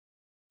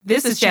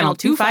This is Channel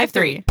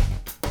 253.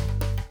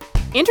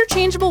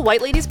 Interchangeable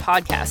White Ladies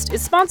podcast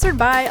is sponsored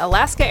by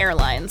Alaska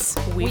Airlines.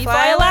 We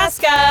fly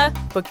Alaska.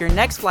 Book your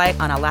next flight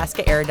on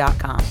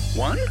alaskaair.com.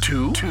 1,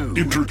 2,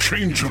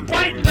 Interchangeable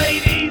White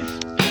Ladies.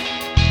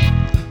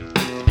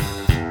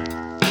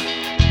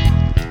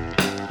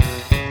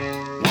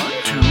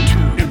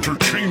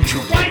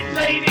 Interchangeable White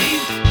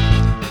Ladies.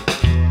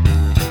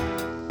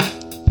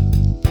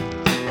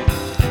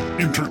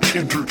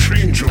 Interchangeable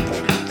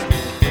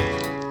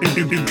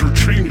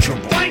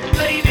Interchangeable White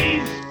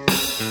Ladies.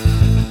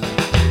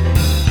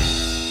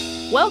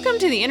 Welcome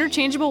to the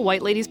Interchangeable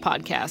White Ladies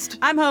podcast.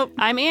 I'm Hope.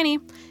 I'm Annie.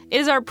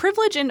 It is our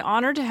privilege and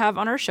honor to have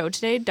on our show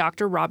today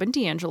Dr. Robin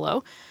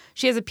DiAngelo.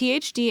 She has a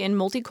PhD in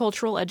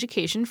multicultural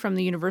education from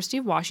the University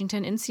of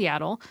Washington in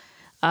Seattle.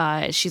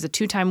 She's a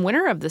two-time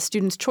winner of the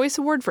Student's Choice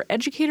Award for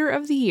Educator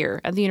of the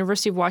Year at the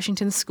University of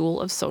Washington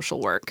School of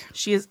Social Work.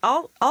 She is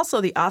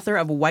also the author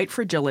of White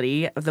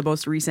Fragility, of the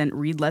most recent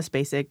Read Less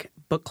Basic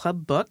book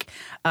club book,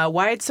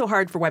 Why It's So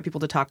Hard for White People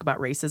to Talk About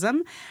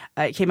Racism.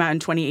 It came out in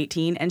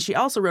 2018, and she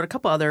also wrote a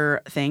couple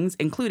other things,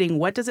 including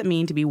What Does It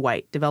Mean to Be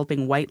White?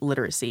 Developing White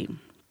Literacy.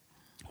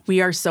 We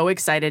are so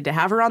excited to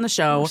have her on the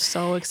show. We're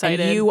so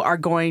excited. And you are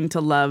going to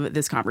love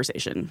this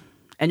conversation.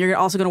 And you're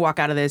also going to walk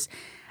out of this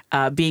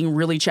being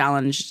really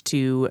challenged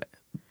to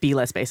be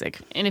less basic.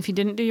 And if you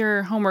didn't do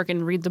your homework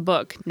and read the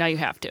book, now you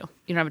have to.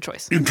 You don't have a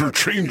choice.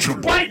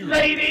 Interchangeable White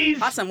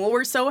Ladies. Awesome. Well,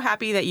 we're so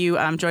happy that you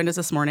joined us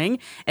this morning.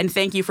 And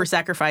thank you for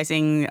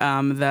sacrificing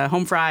the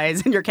home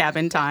fries and your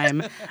cabin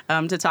time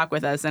to talk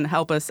with us and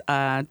help us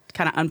kind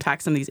of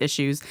unpack some of these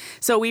issues.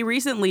 So we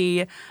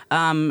recently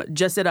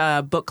just did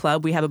a book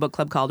club. We have a book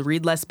club called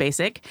Read Less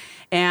Basic.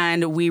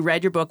 And we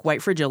read your book,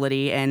 White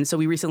Fragility. And so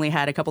we recently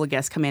had a couple of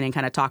guests come in and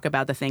kind of talk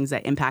about the things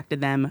that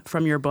impacted them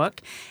from your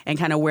book and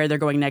kind of where they're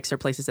going next or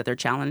places that they're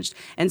challenged.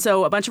 And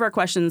so a bunch of our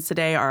questions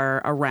today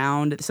are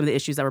around some of the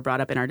issues that were brought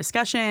up in our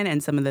discussion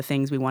and some of the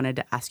things we wanted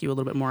to ask you a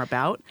little bit more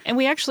about. And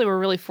we actually were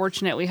really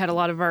fortunate. We had a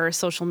lot of our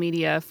social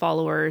media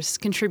followers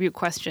contribute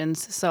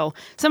questions. So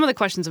some of the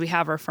questions we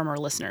have are from our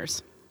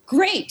listeners.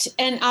 Great.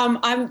 And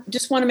I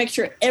just want to make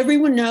sure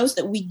everyone knows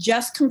that we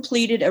just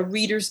completed a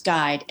reader's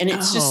guide, and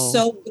it's just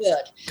so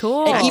good.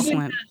 Cool. And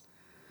Excellent.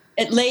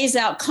 it lays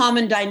out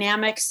common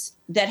dynamics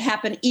that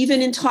happen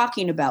even in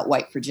talking about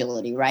white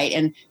fragility, right?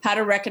 And how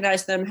to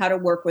recognize them, how to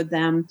work with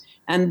them,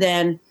 and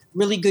then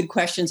really good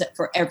questions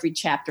for every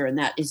chapter. And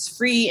that is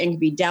free and can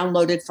be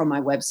downloaded from my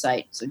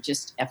website. So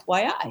just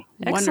FYI.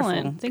 Excellent.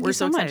 Wonderful. Thank We're you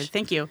so excited. much.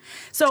 Thank you.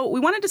 So we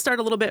wanted to start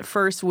a little bit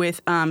first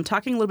with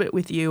talking a little bit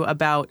with you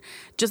about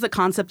just the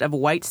concept of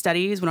white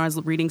studies. When I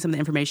was reading some of the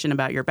information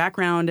about your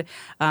background,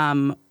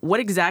 what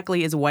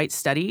exactly is white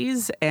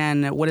studies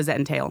and what does that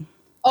entail?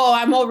 Oh,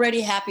 I'm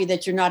already happy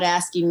that you're not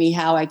asking me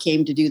how I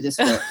came to do this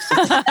work.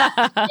 So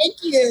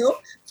thank you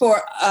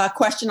for a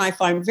question I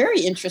find very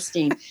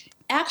interesting.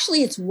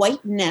 Actually, it's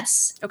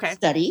whiteness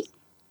study.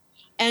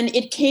 And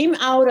it came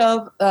out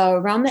of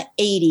around the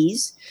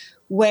 80s,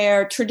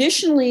 where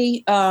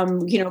traditionally,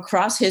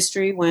 across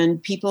history, when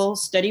people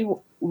study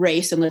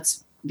race, and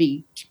let's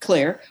be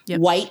clear,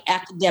 white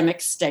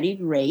academics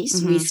studied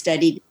race, we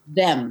studied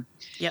them.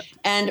 Yep.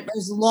 And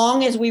as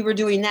long as we were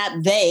doing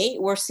that, they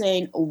were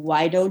saying,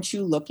 why don't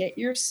you look at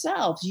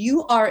yourselves?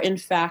 You are, in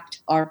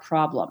fact, our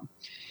problem.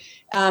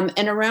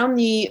 And around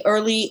the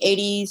early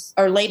 80s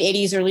or late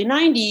 80s, early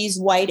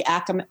 90s, white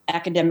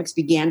academics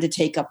began to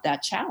take up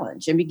that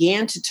challenge and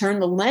began to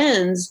turn the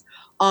lens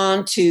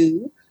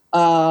onto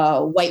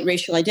white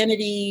racial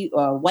identity,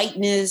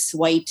 whiteness,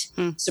 white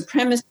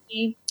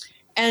supremacy.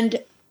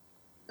 And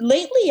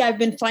lately, I've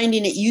been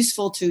finding it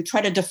useful to try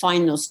to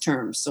define those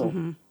terms.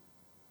 So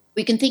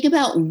we can think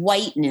about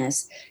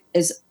whiteness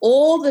as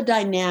all the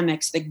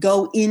dynamics that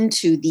go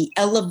into the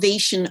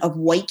elevation of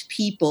white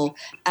people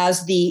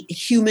as the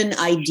human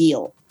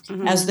ideal,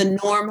 as the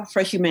norm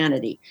for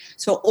humanity.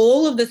 So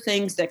all of the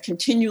things that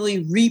continually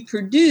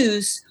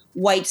reproduce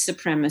white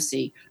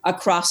supremacy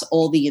across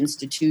all the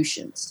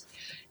institutions.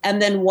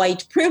 And then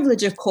white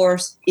privilege, of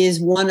course,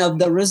 is one of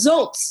the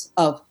results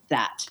of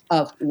that,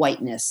 of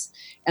whiteness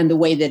and the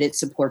way that it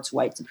supports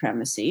white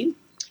supremacy.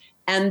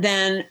 And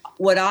then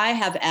what I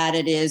have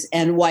added is,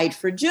 and white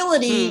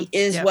fragility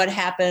is what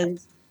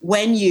happens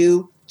when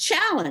you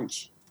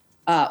challenge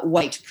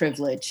white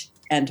privilege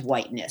and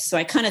whiteness. So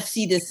I kind of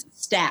see this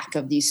stack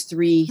of these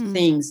three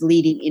things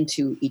leading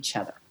into each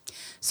other.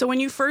 So when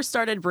you first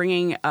started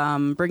bringing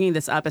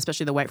this up,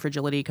 especially the white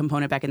fragility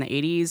component back in the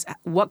 80s,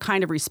 what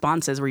kind of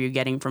responses were you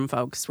getting from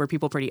folks? Were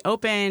people pretty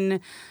open?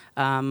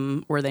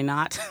 Were they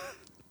not?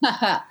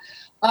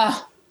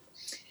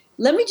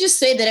 Let me just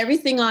say that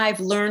everything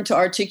I've learned to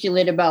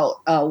articulate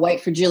about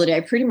white fragility, I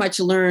pretty much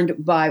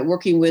learned by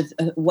working with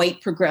white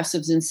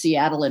progressives in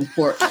Seattle and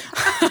Portland.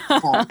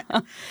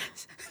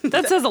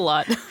 That says a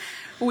lot.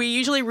 We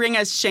usually ring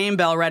a shame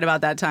bell right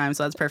about that time,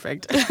 so that's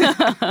perfect.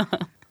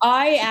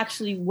 I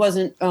actually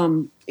wasn't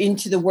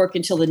into the work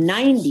until the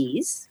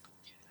 90s.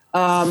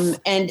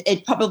 And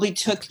it probably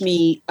took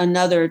me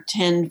another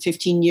 10,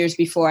 15 years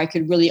before I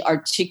could really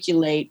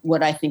articulate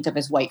what I think of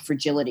as white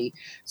fragility.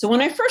 So when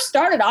I first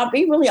started, I'll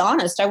be really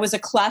honest, I was a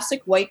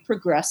classic white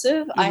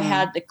progressive. I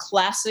had the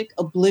classic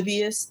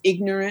oblivious,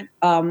 ignorant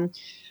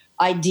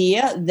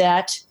idea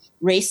that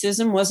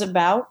racism was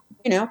about,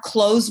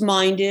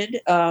 closed-minded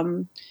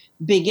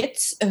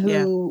bigots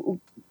who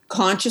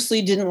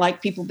consciously didn't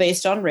like people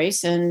based on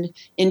race and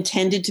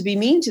intended to be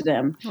mean to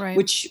them, Right.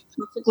 which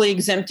perfectly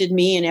exempted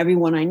me and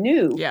everyone I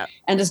knew. Yeah.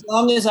 And as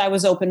long as I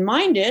was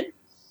open-minded,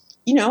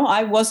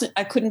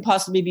 I couldn't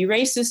possibly be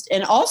racist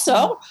and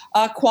also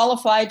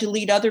qualified to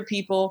lead other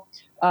people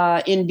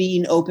in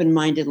being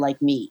open-minded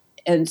like me.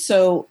 And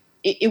so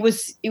it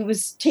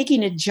was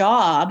taking a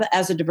job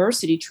as a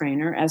diversity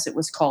trainer, as it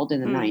was called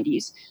in the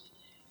 90s,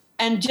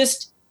 and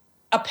just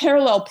a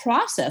parallel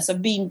process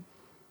of being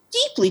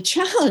deeply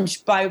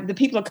challenged by the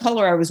people of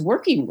color I was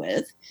working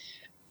with,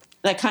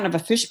 like kind of a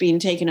fish being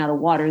taken out of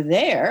water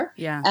there.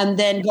 Yeah. And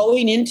then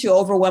going into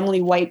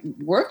overwhelmingly white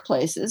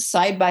workplaces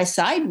side by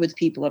side with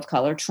people of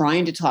color,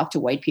 trying to talk to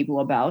white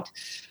people about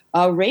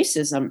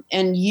racism.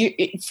 And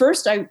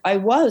first I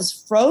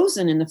was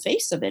frozen in the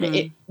face of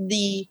it.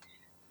 The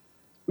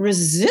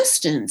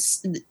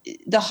resistance,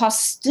 the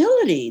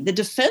hostility, the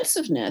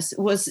defensive-ness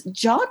was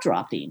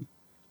jaw-dropping.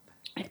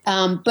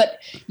 But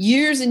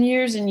years and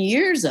years and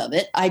years of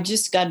it, I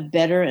just got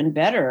better and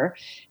better.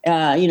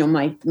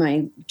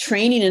 My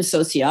training in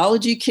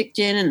sociology kicked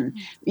in, and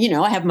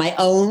I have my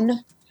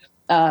own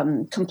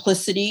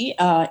complicity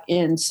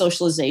in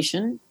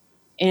socialization.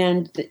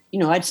 And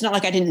it's not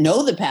like I didn't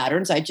know the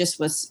patterns. I just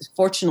was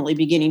fortunately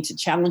beginning to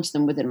challenge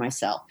them within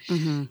myself.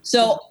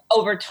 So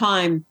over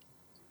time,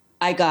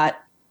 I got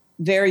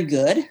very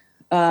good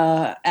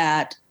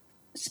at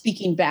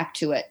speaking back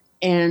to it.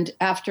 And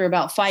after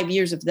about 5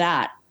 years of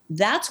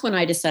that's when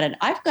I decided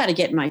I've got to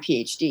get my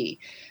PhD.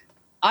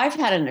 I've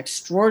had an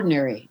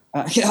extraordinary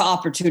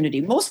opportunity.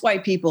 Most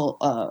white people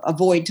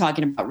avoid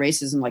talking about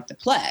racism like the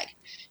plague.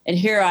 And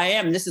here I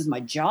am. This is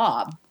my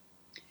job.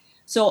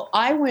 So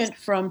I went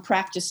from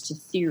practice to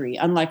theory,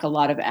 unlike a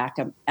lot of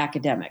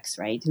academics,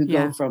 right, who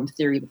go from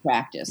theory to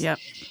practice. Yep.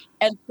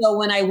 And so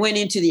when I went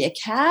into the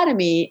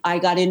academy, I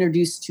got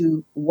introduced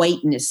to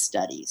whiteness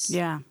studies.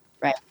 Yeah.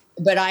 Right.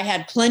 But I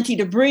had plenty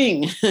to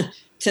bring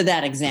to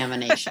that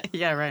examination.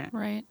 Yeah, right.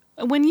 Right.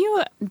 When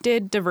you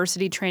did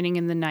diversity training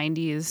in the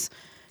 90s,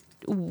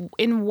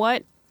 in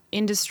what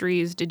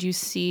industries did you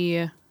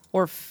see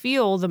or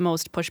feel the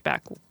most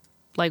pushback?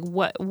 Like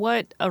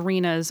what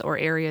arenas or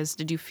areas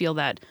did you feel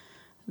that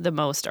the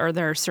most? Are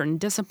there certain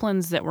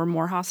disciplines that were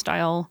more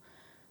hostile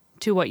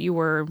to what you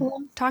were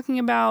talking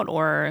about,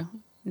 or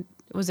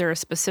was there a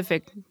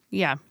specific,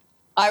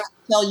 I will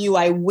tell you,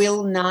 I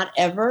will not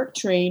ever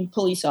train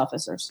police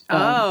officers.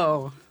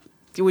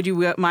 Would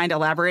you mind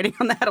elaborating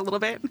on that a little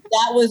bit?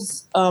 That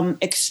was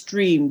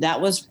extreme.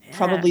 That was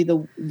probably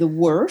the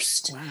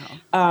worst.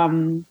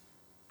 Wow.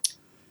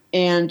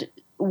 And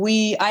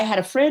I had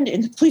a friend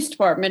in the police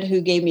department who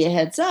gave me a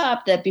heads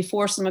up that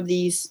before some of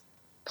these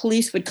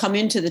police would come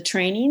into the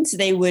trainings,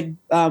 they would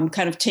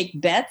kind of take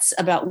bets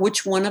about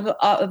which one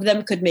of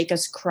them could make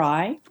us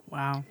cry.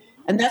 Wow.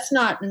 And that's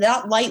not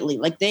lightly.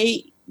 Like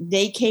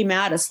they came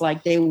at us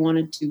like they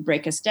wanted to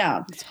break us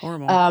down. It's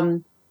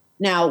horrible.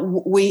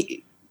 Now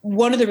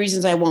one of the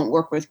reasons I won't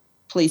work with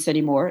police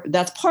anymore,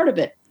 that's part of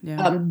it.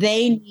 Yeah.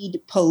 They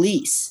need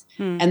police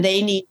and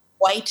they need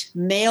white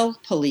male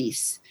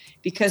police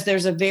because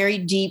there's a very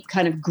deep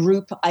kind of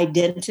group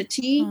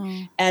identity.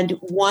 And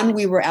one,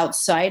 we were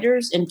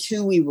outsiders, and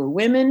two, we were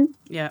women.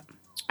 Yeah.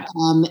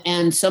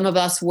 And some of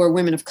us were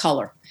women of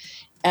color,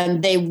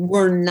 and they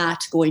were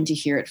not going to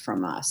hear it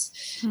from us.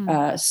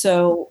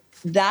 So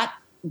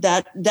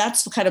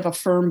that's kind of a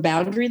firm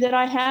boundary that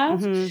I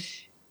have.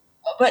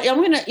 But I'm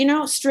going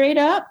to, straight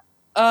up,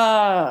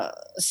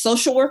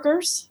 social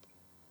workers,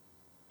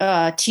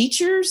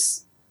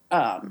 teachers.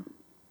 I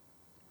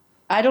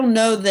don't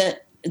know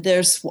that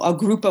there's a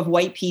group of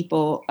white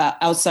people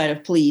outside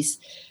of police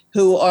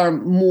who are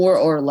more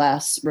or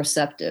less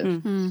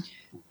receptive.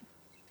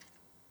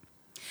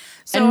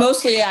 So, and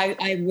mostly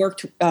I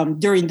worked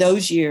during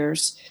those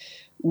years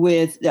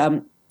with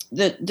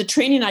the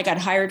training I got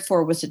hired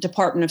for was the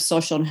Department of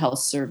Social and Health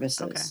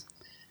Services. Okay.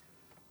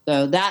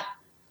 So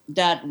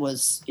that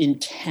was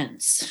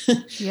intense.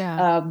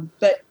 Yeah.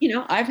 But,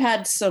 I've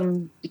had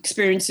some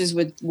experiences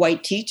with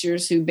white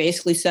teachers who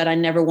basically said, I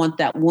never want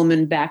that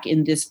woman back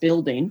in this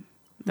building.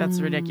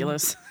 That's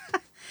ridiculous.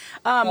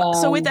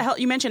 So with the health,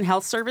 you mentioned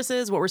health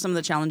services. What were some of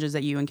the challenges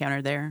that you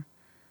encountered there?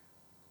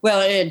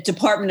 Well,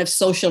 Department of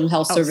Social and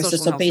Health Services.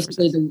 Social So Health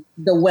basically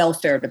the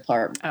welfare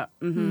department.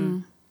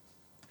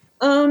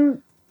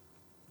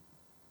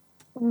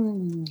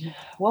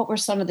 What were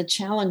some of the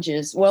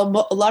challenges?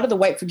 Well, a lot of the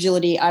white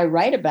fragility I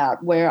write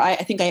about, where I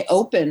think I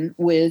open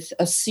with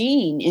a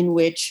scene in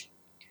which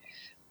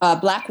a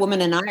Black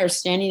woman and I are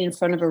standing in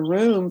front of a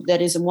room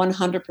that is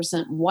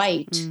 100%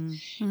 white,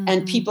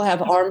 and people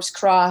have arms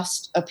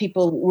crossed.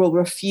 People will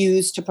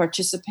refuse to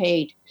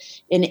participate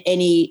in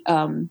any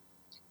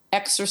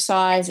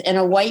exercise, and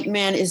a white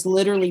man is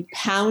literally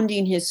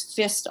pounding his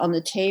fist on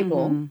the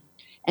table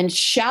and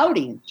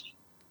shouting,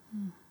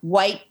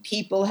 white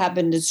people have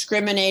been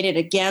discriminated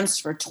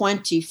against for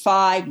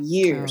 25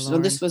 years. So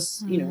this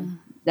was,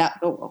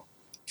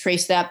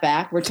 trace that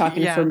back. We're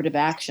talking affirmative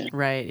action.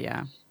 Right,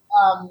 yeah.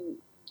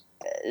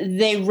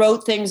 They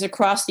wrote things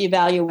across the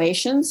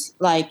evaluations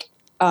like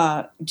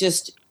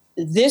just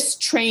this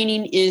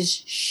training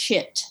is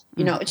shit.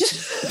 Just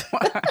stuff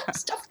like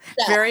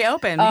that. Very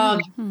open. I'll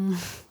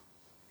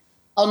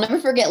never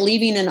forget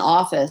leaving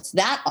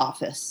that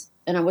office,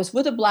 and I was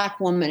with a Black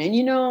woman,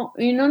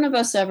 and none of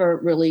us ever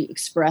really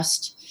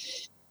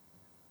expressed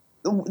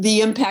the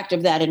impact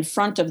of that in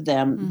front of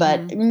them,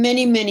 but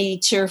many, many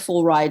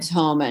tearful rides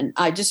home. And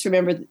I just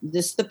remember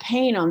the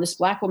pain on this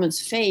Black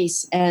woman's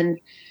face, and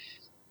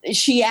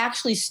she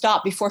actually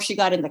stopped before she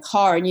got in the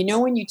car.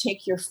 And when you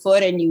take your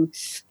foot and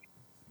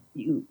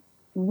you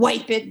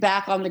wipe it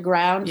back on the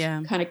ground,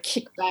 kind of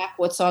kick back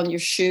what's on your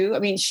shoe. I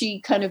mean,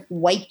 she kind of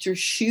wiped her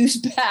shoes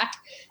back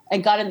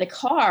and got in the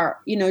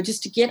car,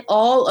 just to get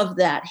all of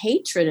that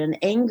hatred and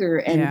anger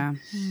and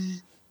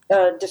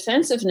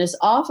defensiveness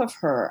off of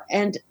her.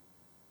 And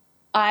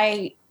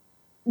I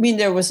mean,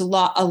 there was a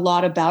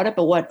lot about it,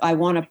 but what I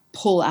want to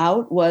pull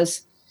out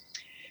was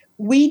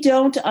we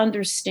don't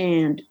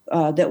understand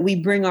that we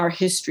bring our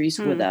histories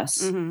with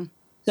us.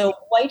 So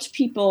white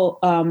people,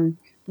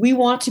 we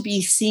want to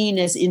be seen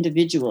as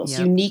individuals,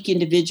 unique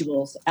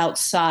individuals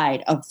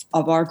outside of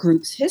our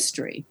group's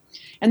history.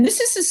 And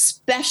this is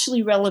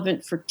especially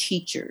relevant for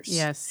teachers.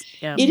 Yes.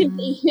 Yep. It is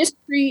a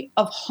history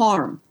of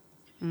harm.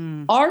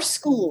 Our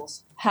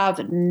schools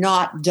have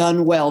not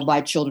done well by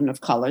children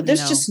of color.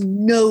 There's just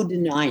no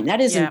denying.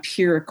 That is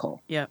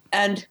empirical. Yep.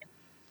 And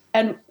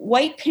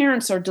white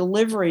parents are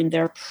delivering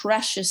their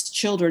precious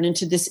children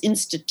into this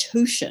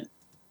institution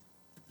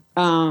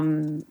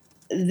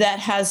that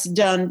has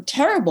done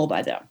terrible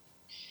by them.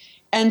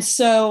 And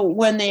so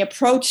when they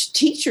approach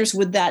teachers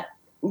with that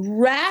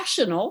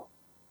rational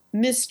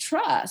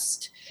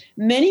mistrust,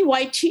 many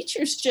white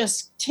teachers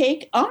just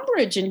take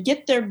umbrage and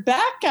get their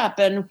back up.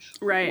 And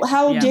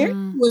how dare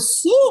you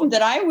assume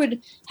that I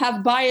would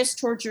have bias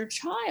towards your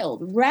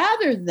child,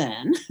 rather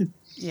than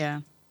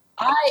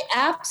I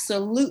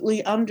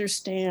absolutely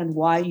understand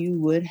why you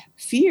would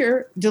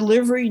fear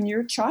delivering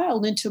your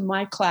child into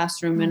my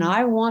classroom, and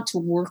I want to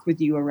work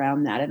with you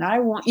around that. And I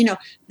want,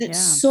 that's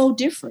so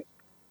different.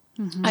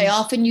 I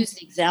often use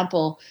the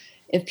example,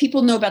 if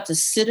people know about the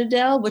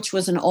Citadel, which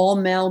was an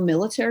all-male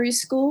military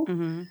school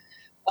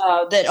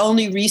that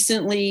only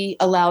recently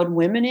allowed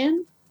women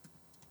in.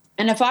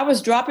 And if I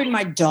was dropping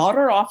my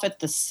daughter off at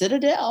the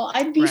Citadel,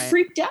 I'd be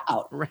freaked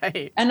out.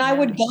 Right. And I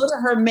would go to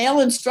her male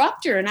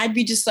instructor and I'd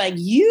be just like,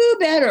 you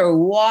better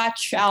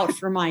watch out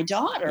for my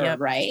daughter,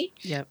 right?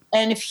 Yep.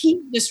 And if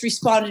he just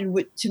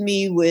responded to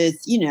me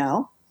with,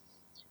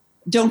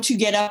 don't you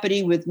get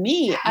uppity with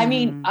me? I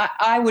mean,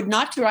 I would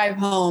not drive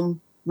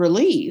home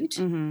relieved.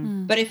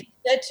 But if he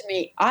said to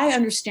me, I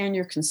understand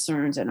your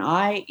concerns, and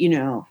I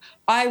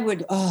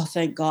would,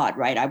 thank God,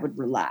 right? I would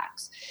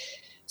relax.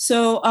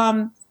 So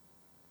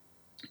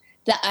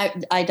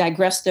that I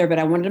digressed there, but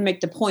I wanted to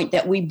make the point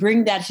that we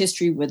bring that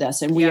history with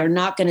us, and we are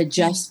not going to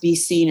just be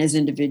seen as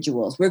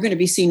individuals. We're going to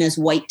be seen as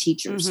white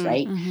teachers,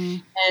 right?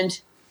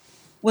 And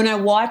when I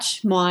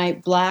watch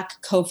my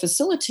Black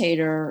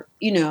co-facilitator,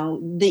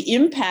 the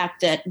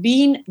impact that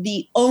being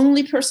the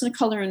only person of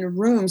color in the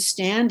room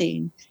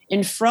standing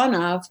in front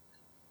of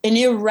an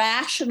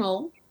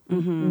irrational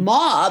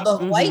mob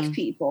of white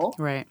people,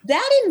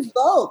 that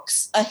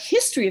invokes a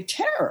history of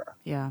terror.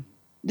 Yeah.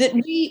 That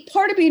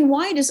part of being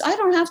white is I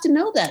don't have to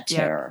know that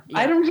terror.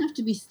 I don't have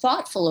to be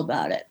thoughtful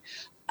about it.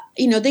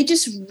 They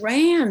just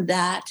ran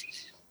that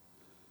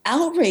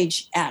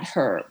outrage at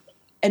her.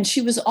 And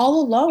she was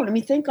all alone. I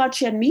mean, thank God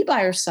she had me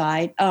by her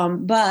side.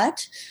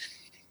 But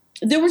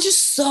there was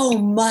just so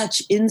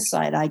much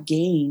insight I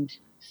gained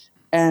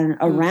and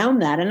around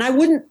that. And I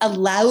wouldn't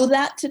allow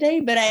that today,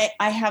 but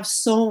I have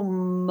so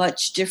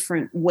much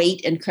different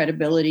weight and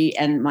credibility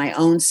and my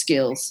own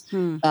skills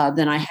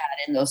than I had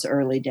in those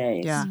early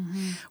days. Yeah.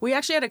 We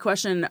actually had a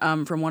question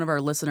from one of our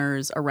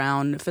listeners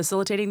around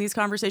facilitating these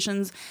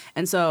conversations.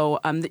 And so,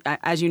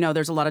 as you know,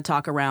 there's a lot of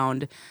talk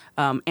around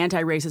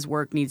anti-racist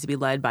work needs to be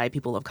led by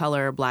people of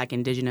color, Black,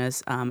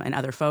 Indigenous, and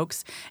other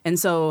folks. And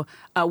so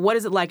what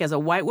is it like as a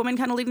white woman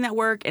kind of leading that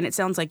work? And it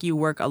sounds like you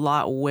work a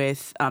lot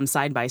with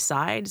side by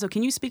side. So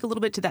can you speak a little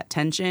bit to that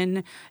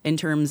tension in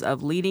terms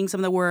of leading some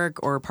of the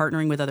work or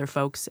partnering with other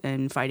folks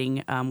in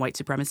fighting white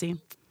supremacy?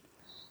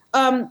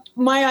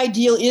 My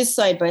ideal is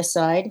side by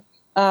side.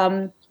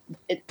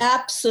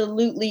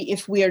 Absolutely,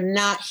 if we are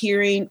not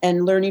hearing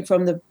and learning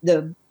from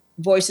the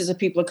voices of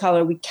people of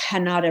color, we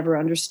cannot ever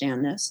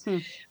understand this.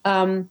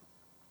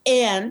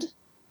 And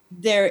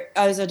there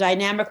is a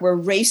dynamic where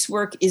race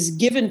work is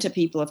given to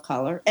people of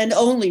color, and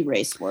only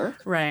race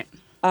work. Right.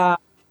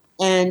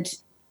 And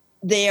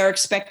they are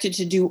expected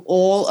to do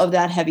all of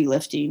that heavy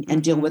lifting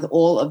and deal with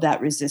all of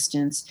that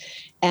resistance.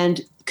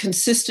 And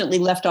consistently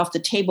left off the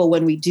table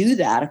when we do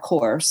that, of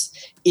course,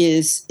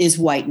 is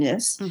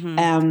whiteness.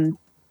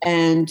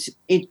 And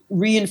it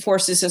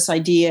reinforces this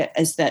idea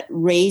as that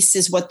race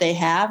is what they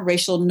have,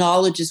 racial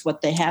knowledge is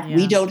what they have. Yeah.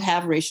 We don't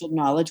have racial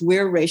knowledge.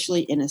 We're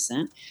racially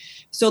innocent.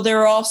 So there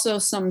are also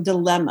some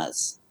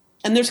dilemmas.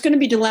 And there's going to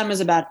be dilemmas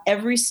about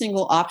every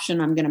single option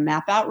I'm going to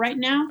map out right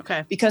now,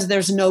 Okay. because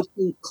there's no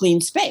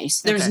clean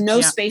space. There's Okay, no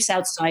yeah. space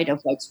outside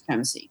of white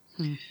supremacy.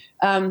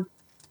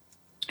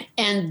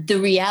 And the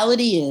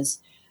reality is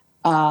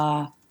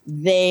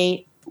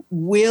they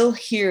will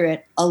hear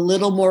it a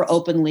little more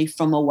openly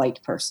from a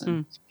white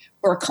person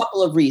for a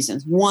couple of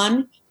reasons.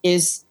 One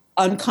is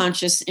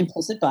unconscious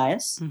implicit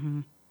bias,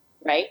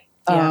 right?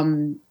 Yeah.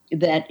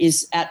 That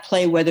is at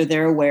play whether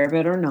they're aware of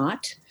it or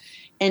not.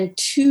 And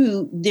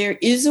two, there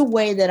is a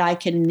way that I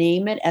can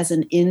name it as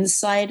an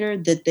insider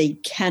that they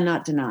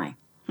cannot deny.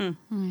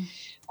 And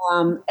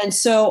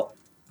so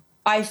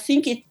I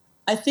think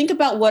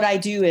about what I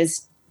do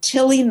as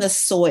tilling the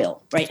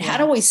soil, right? Yeah.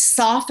 How do I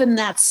soften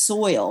that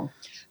soil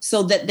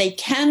so that they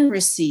can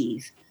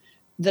receive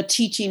the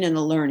teaching and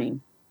the learning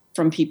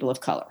from people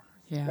of color,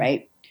 Yeah.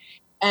 right?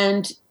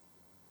 And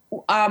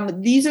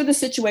these are the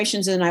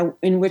situations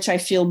in which I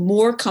feel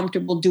more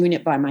comfortable doing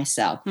it by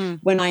myself,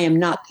 when I am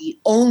not the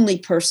only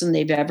person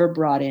they've ever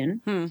brought in,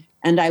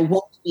 and I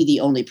won't be the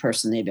only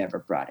person they've ever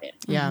brought in.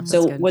 Yeah. That's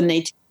So good. when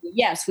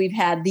yes, we've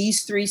had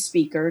these 3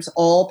 speakers,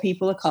 all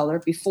people of color,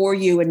 before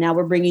you, and now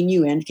we're bringing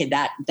you in. Okay,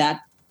 that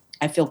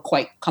I feel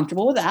quite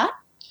comfortable with that.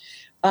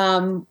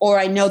 Or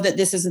I know that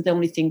this isn't the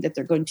only thing that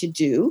they're going to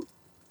do.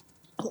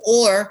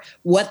 Or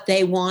what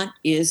they want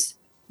is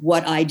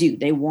what I do.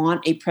 They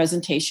want a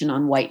presentation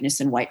on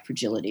whiteness and white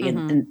fragility,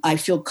 and I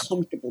feel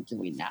comfortable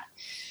doing that.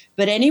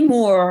 But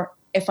anymore,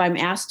 if I'm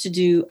asked to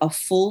do a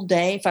full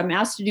day, if I'm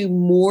asked to do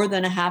more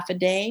than a half a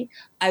day,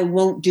 I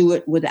won't do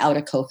it without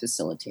a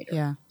co-facilitator.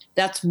 Yeah.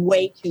 That's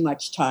way too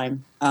much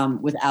time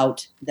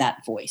without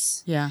that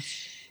voice. Yeah.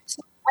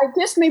 I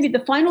guess maybe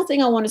the final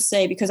thing I want to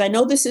say, because I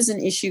know this is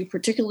an issue,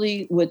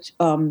 particularly with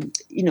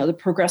the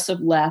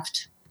progressive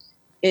left,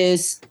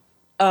 is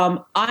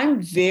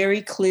I'm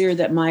very clear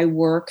that my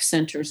work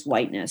centers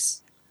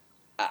whiteness.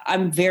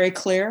 I'm very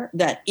clear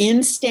that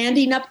in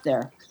standing up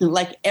there,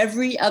 like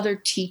every other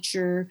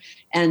teacher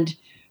and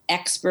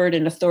expert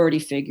and authority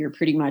figure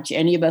pretty much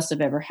any of us have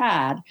ever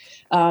had,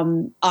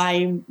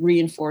 I'm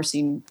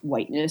reinforcing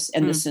whiteness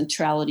and the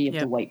centrality of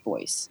the white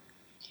voice.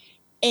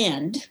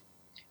 And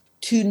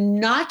to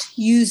not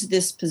use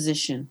this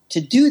position, to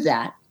do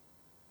that,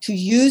 to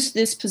use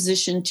this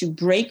position to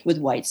break with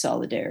white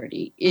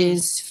solidarity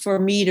is for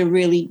me to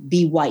really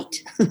be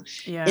white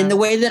in the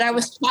way that I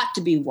was taught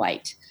to be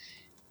white.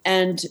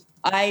 And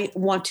I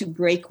want to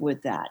break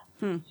with that.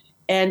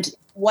 And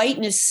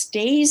whiteness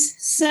stays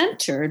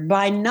centered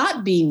by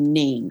not being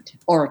named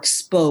or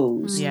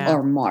exposed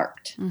or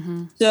marked.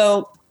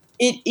 So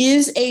it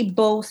is a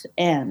both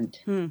end.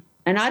 And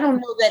I don't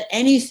know that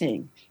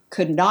anything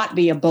could not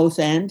be a both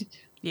end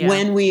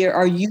when we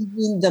are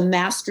using the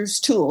master's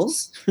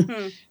tools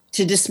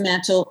to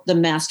dismantle the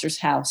master's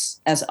house,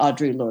 as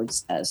Audre Lorde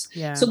says.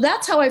 Yeah. So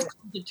that's how I've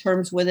come to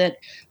terms with it.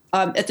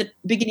 At the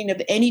beginning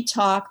of any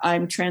talk,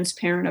 I'm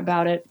transparent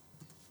about it.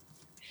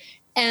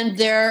 And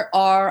there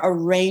are a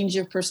range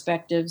of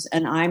perspectives,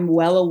 and I'm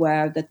well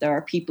aware that there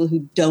are people who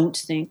don't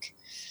think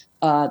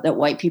that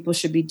white people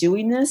should be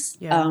doing this.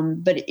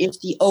 But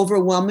if the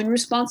overwhelming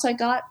response I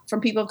got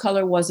from people of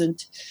color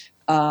wasn't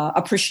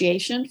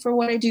appreciation for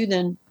what I do,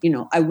 then,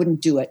 I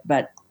wouldn't do it.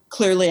 But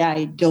clearly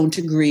I don't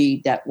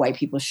agree that white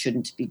people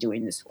shouldn't be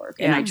doing this work.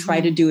 And I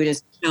try to do it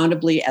as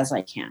accountably as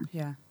I can.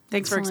 Yeah.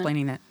 Thanks for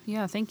explaining it.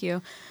 Yeah, thank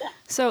you.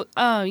 So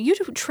you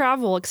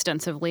travel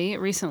extensively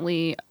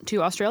recently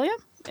to Australia.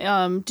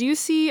 Do you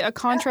see a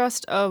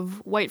contrast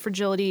of white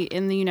fragility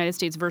in the United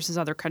States versus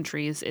other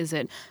countries? Is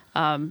it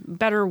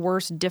better,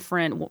 worse,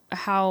 different?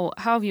 How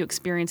have you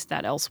experienced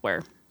that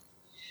elsewhere?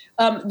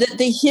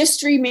 The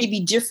history may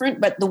be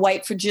different, but the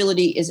white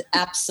fragility is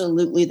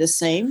absolutely the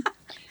same.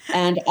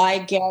 And I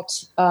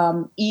get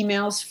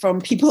emails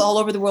from people all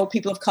over the world,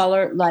 people of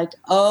color, like,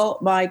 oh,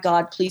 my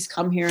God, please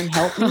come here and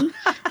help me.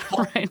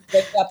 Help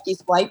break up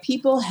these white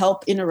people,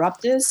 help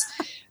interrupt this.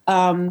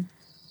 And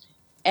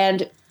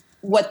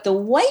what the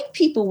white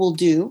people will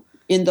do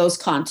in those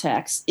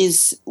contexts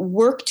is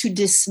work to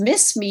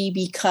dismiss me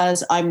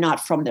because I'm not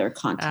from their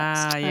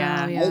context.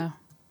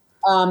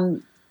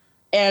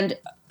 And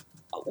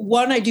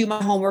one, I do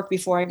my homework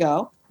before I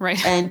go.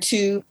 Right. And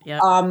two,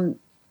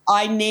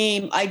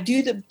 I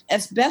do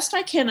as best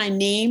I can, I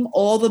name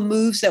all the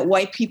moves that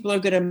white people are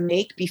going to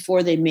make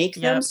before they make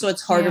them. So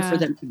it's harder for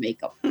them to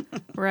make them.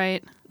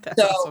 Right. That's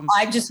so awesome.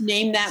 I just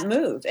name that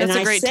move. That's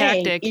and a great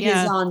tactic. It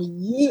is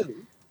on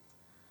you.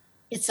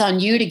 It's on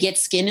you to get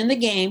skin in the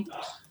game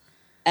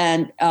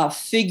and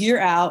figure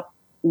out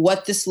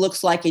what this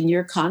looks like in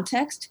your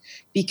context,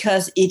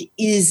 because it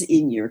is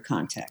in your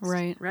context.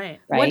 Right. Right.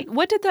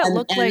 What did that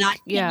look like? And I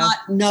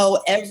cannot know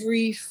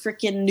every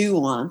freaking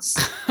nuance.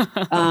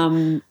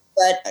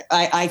 but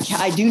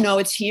I do know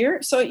it's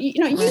here. So, you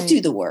Right.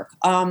 do the work.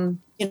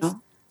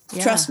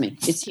 Trust me,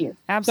 it's here.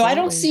 Absolutely. So I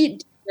don't see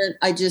it different.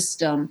 I just,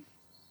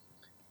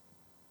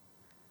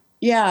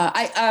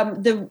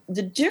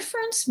 the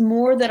difference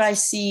more that I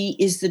see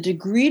is the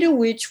degree to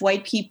which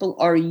white people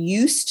are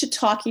used to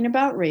talking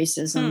about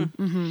racism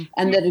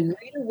and the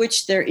degree to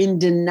which they're in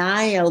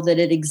denial that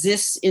it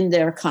exists in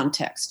their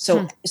context.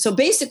 So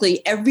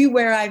basically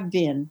everywhere I've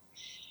been,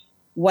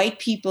 white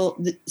people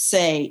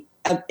say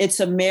it's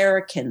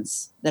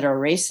Americans that are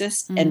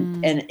racist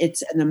and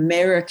it's an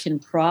American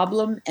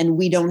problem and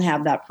we don't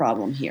have that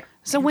problem here.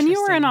 So when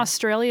you were in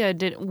Australia,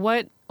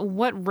 what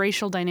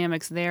racial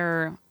dynamics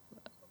there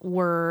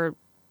were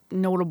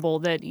notable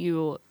that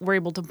you were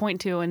able to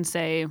point to and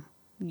say,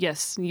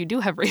 yes, you do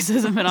have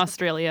racism in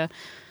Australia?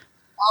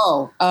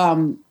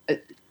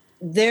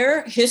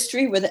 Their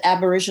history with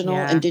Aboriginal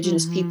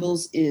Indigenous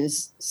peoples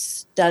is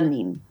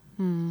stunning.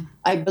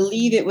 I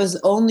believe it was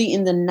only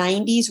in the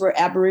 90s where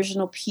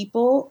Aboriginal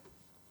people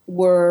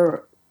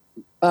were,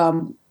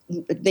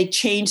 they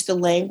changed the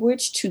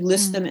language to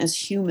list them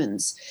as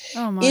humans.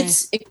 Oh my.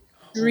 It's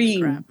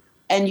extreme,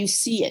 and you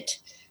see it.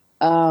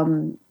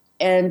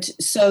 And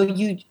so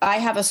I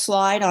have a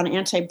slide on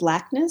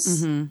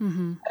anti-Blackness. I don't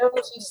know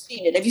if you've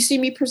seen it. Have you seen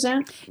me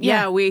present?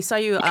 Yeah, we saw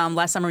you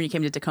last summer when you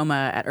came to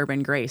Tacoma at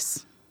Urban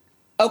Grace.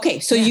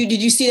 Okay, so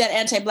did you see that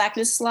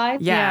anti-Blackness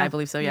slide? Yeah, I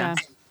believe so. Yeah.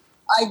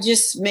 I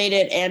just made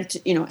it,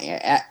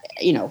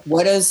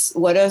 what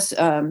does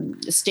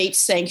state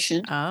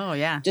sanction? Oh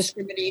yeah,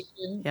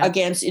 discrimination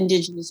against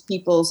Indigenous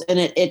peoples, and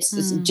it's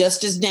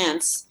just as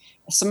dense.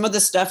 Some of the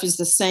stuff is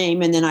the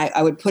same, and then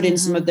I would put in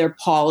some of their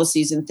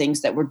policies and things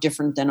that were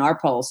different than our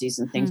policies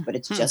and things, but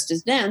it's just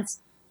as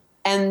dense.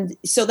 And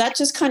so that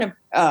just kind of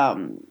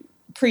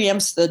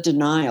preempts the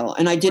denial.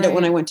 And I did it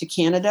when I went to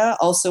Canada,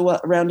 also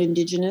around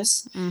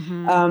Indigenous.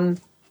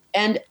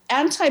 And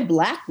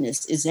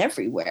anti-Blackness is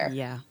everywhere.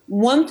 Yeah.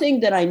 One thing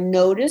that I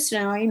noticed,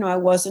 now, I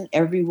wasn't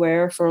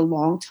everywhere for a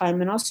long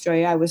time in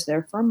Australia. I was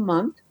there for a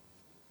month.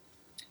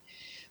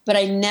 But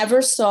I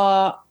never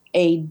saw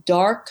a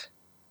dark-skinned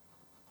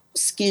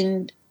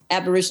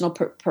Aboriginal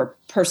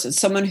person,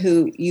 someone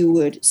who you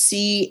would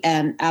see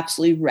and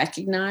absolutely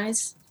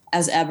recognize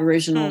as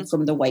Aboriginal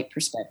from the white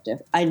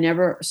perspective. I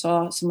never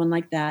saw someone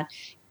like that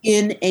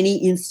in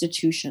any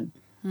institution.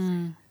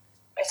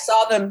 I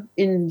saw them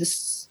in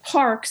the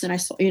parks, and I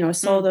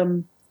saw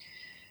them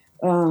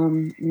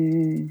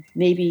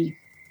maybe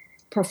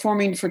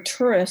performing for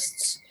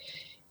tourists,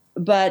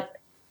 but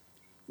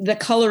the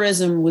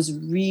colorism was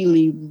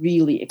really,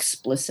 really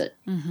explicit.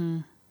 You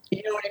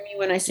know what I mean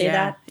when I say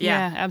that?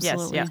 Yeah,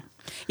 absolutely. Yes,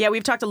 yeah,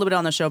 we've talked a little bit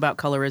on the show about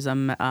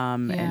colorism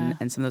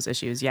and some of those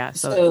issues. Yeah.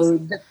 So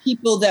the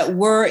people that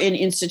were in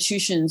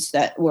institutions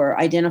that were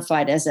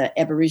identified as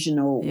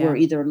Aboriginal were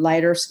either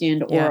lighter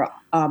skinned or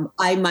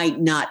I might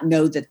not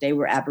know that they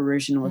were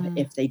Aboriginal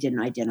if they didn't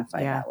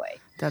identify that way.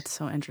 That's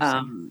so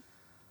interesting.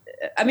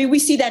 I mean, we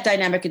see that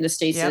dynamic in the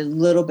States a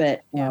little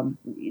bit.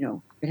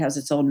 It has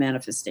its own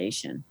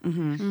manifestation.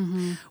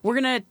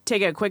 We're going to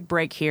take a quick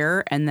break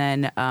here, and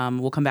then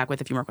we'll come back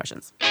with a few more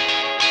questions.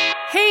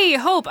 Hey,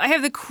 Hope, I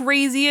have the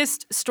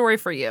craziest story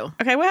for you.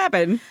 Okay, what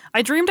happened?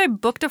 I dreamed I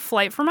booked a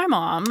flight for my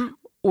mom.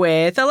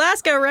 With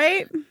Alaska,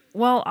 right?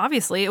 Well,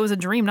 obviously, it was a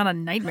dream, not a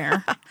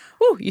nightmare.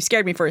 Ooh, you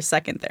scared me for a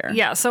second there.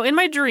 Yeah, so in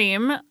my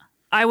dream,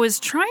 I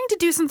was trying to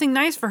do something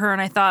nice for her, and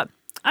I thought,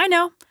 I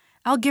know,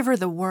 I'll give her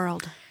the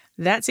world.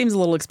 That seems a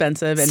little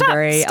expensive and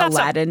very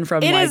Aladdin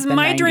from it like is the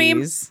my 90s.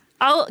 Dream.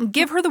 I'll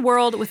give her the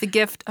world with the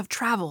gift of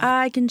travel.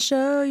 I can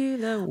show you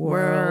the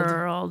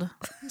world.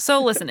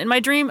 So listen, in my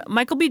dream,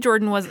 Michael B.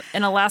 Jordan was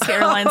an Alaska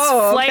Airlines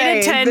flight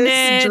attendant.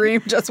 This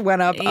dream just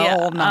went up a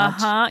whole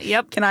notch.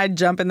 Yep. Can I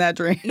jump in that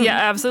dream?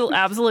 Yeah,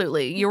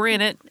 absolutely. You were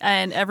in it,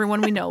 and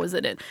everyone we know was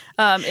in it.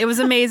 It was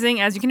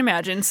amazing, as you can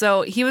imagine.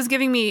 So he was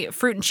giving me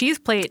fruit and cheese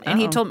plate, and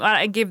he told me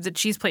I gave the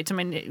cheese plate to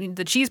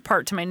the cheese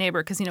part to my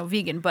neighbor because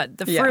vegan, but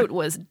the fruit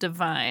was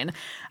divine.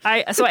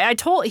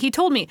 He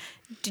told me,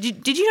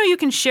 did you know you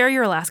can share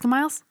your Alaska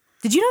miles?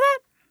 Did you know that?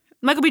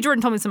 Michael B.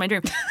 Jordan told me this in my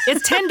dream.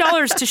 It's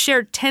 $10 to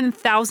share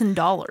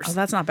 $10,000. Oh,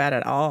 that's not bad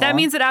at all. That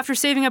means that after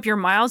saving up your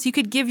miles, you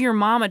could give your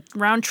mom a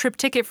round trip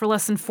ticket for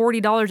less than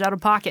 $40 out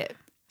of pocket.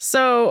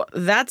 So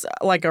that's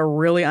like a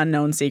really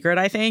unknown secret,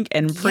 I think,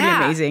 and pretty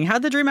amazing.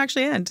 How'd the dream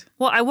actually end?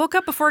 Well, I woke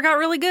up before it got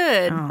really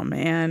good. Oh,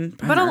 man.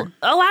 But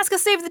Alaska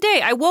saved the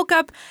day. I woke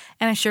up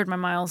and I shared my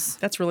miles.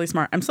 That's really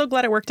smart. I'm so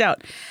glad it worked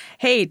out.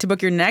 Hey, to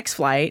book your next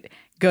flight,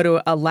 go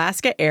to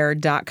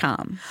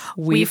alaskaair.com.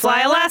 We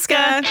fly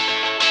Alaska.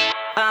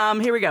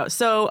 Here we go.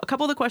 So a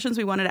couple of the questions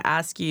we wanted to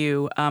ask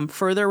you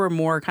further were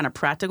more kind of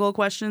practical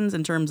questions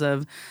in terms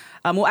of,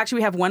 actually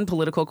we have one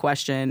political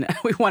question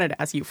we wanted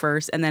to ask you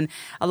first. And then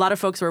a lot of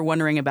folks were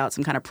wondering about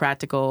some kind of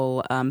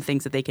practical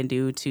things that they can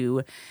do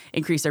to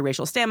increase their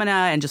racial stamina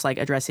and just like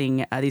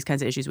addressing these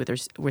kinds of issues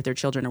with their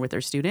children or with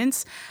their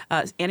students.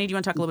 Annie, do you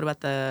want to talk a little bit about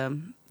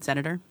the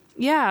senator?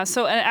 Yeah.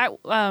 So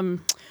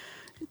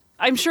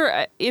I'm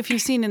sure if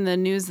you've seen in the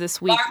news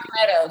this week. Mark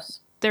Meadows.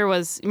 There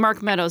was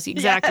Mark Meadows,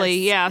 exactly.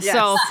 Yes, Yeah.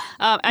 yes.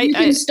 So You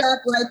can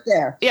start right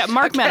there. yeah,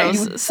 Mark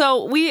Meadows.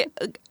 So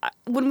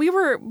when we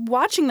were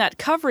watching that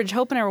coverage,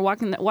 Hope and I were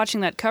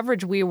watching that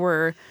coverage, we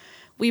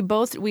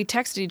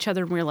texted each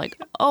other and we were like,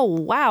 oh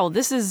wow,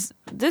 this is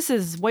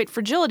white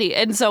fragility.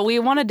 And so we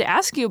wanted to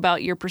ask you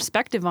about your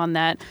perspective on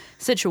that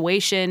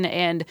situation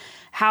and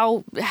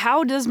how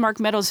does Mark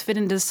Meadows fit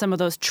into some of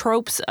those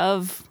tropes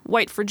of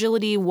white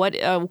fragility?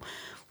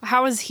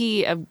 How is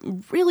he a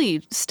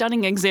really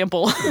stunning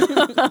example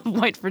of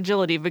white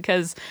fragility?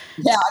 Because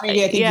Yeah, I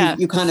mean, I think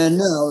you kind of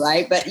know,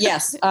 right? But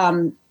yes,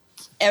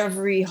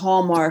 every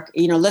hallmark,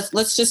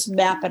 let's just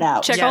map it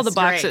out. check all the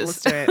Great.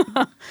 boxes. Let's do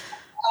it.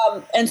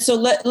 And so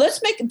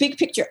let's make a big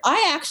picture.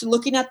 I actually,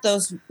 looking at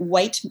those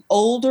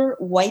older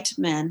white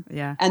men,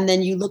 Yeah. and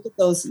then you look at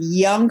those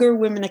younger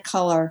women of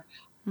color,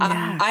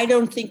 Yeah. I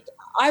don't think,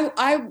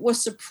 I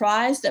was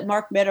surprised that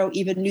Mark Meadow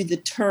even knew the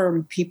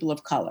term people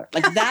of color.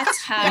 Like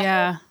that's how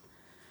Yeah.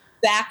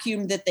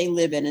 vacuum that they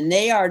live in. And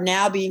they are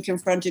now being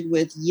confronted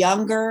with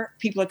younger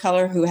people of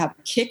color who have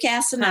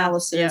kick-ass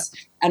analysis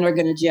and are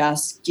going to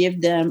just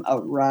give them a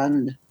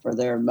run for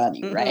their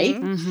money, right?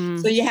 Mm-hmm.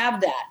 So you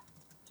have that.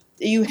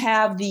 You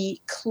have the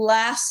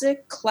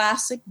classic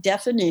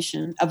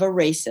definition of a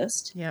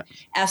racist Yep.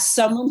 as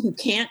someone who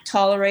can't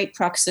tolerate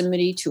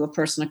proximity to a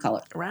person of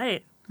color.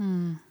 Right.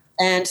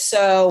 And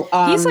so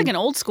He's like an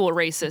old school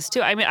racist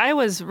too. I mean,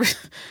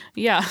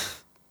 yeah.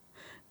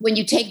 when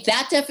you take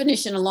that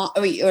definition along,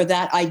 or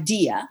that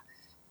idea,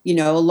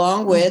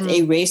 along with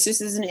a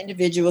racist is an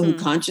individual who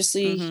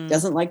consciously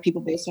doesn't like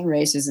people based on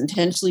race, is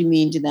intentionally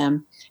mean to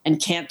them,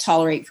 and can't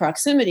tolerate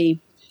proximity,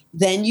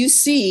 then you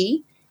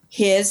see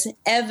his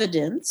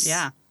evidence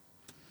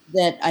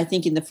that I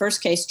think in the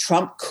first case,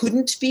 Trump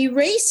couldn't be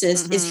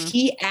racist is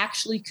he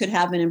actually could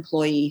have an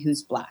employee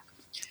who's Black.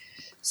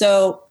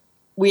 So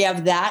we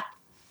have that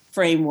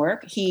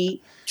framework.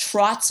 He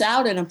trots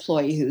out an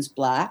employee who's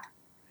Black,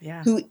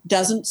 who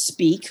doesn't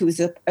speak, who's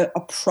a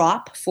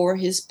prop for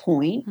his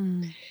point.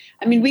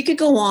 I mean, we could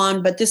go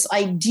on, but this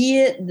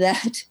idea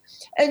that,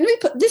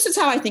 this is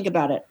how I think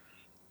about it.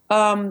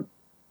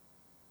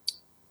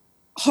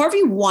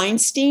 Harvey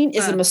Weinstein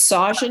is a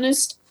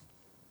misogynist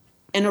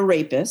and a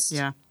rapist,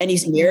 and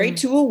he's married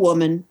to a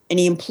woman, and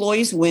he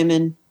employs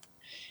women,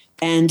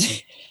 and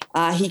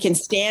he can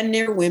stand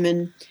near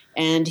women,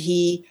 and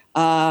he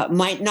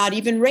might not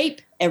even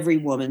rape every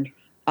woman,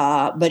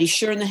 but he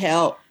sure in the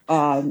hell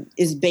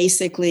is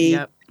basically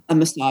a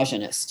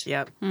misogynist.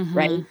 Yep.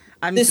 Right?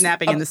 I'm This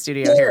snapping in the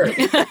studio here.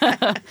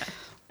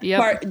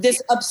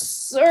 This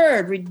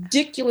absurd,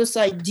 ridiculous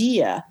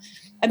idea.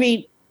 I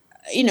mean,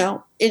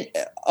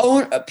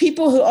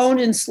 people who owned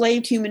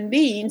enslaved human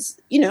beings,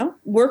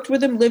 worked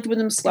with them, lived with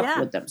them, slept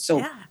with them.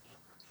 So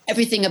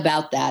everything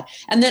about that.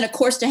 And then, of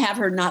course, to have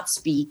her not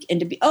speak and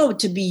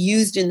to be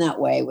used in that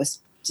way was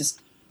just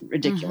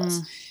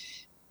ridiculous.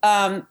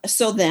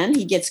 So then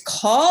he gets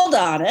called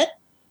on it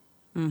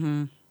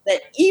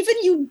that even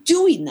you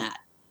doing that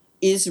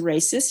is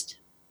racist,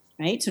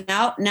 right? So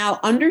now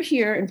under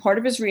here, and part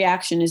of his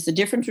reaction is the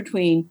difference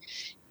between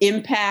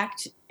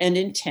impact and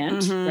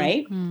intent,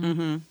 right?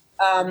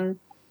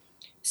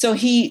 So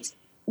he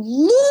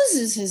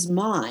loses his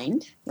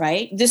mind,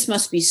 right? This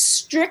must be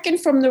stricken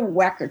from the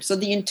record. So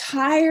the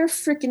entire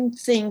freaking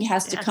thing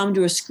has to come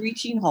to a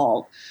screeching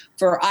halt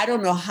for I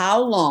don't know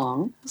how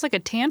long. It's like a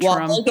tantrum.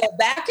 While they go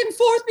back and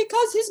forth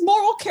because his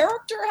moral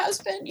character has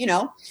been,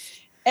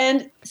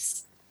 and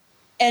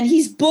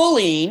he's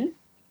bullying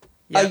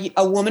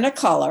a woman of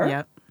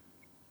color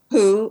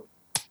who,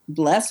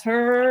 bless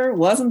her,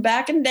 wasn't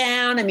backing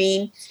down. I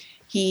mean,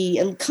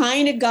 he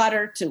kind of got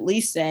her to at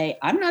least say,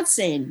 I'm not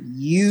saying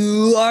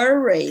you are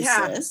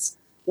racist.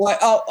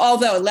 Well,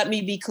 although, let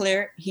me be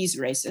clear, he's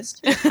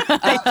racist.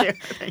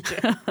 Thank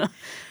you.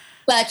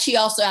 But she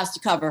also has to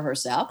cover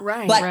herself.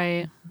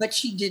 Right. But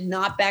she did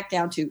not back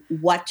down to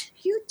what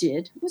you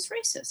did was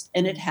racist.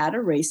 And it had a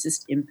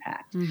racist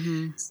impact.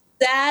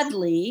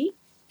 Sadly,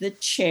 the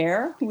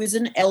chair, who is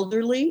an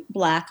elderly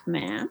Black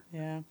man,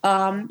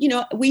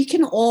 we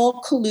can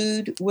all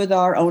collude with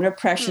our own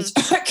oppressions.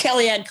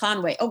 Kellyanne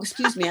Conway. Oh,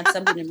 excuse me. I had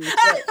something to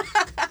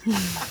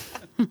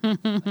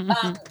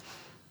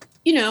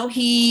say.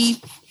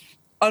 He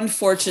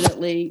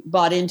unfortunately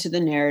bought into the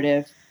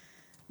narrative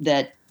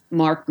that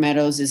Mark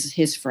Meadows is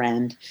his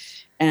friend.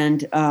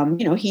 And,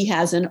 he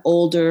has an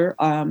older,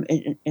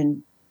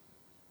 and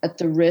at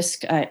the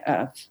risk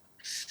of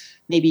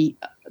maybe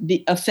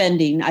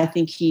offending, I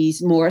think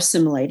he's more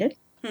assimilated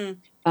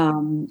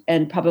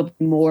and probably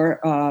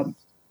more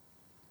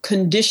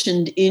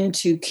conditioned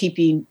into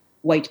keeping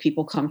white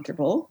people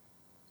comfortable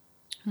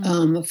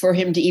for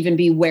him to even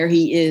be where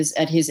he is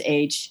at his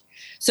age.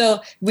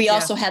 So we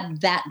also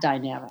had that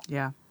dynamic.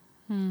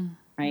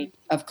 Right,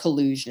 of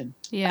collusion.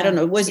 I don't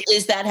know.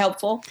 Is that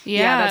helpful?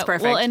 Yeah, that's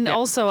perfect. Well, and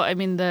also, I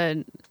mean,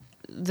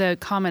 the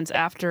comments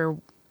after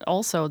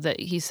also that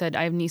he said,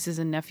 I have nieces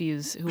and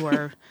nephews who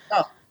are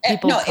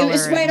people of color. It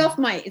was right off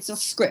it's a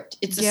script.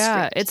 It's a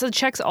script. It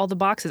checks all the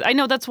boxes. I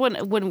know that's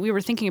when we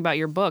were thinking about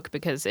your book,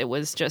 because it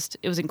was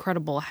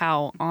incredible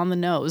how on the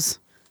nose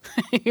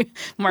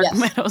Mark Yes.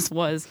 Meadows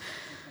was.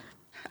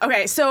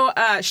 Okay, so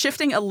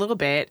shifting a little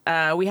bit,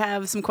 we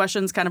have some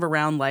questions kind of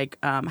around like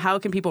how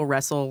can people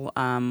wrestle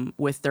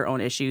with their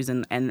own issues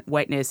and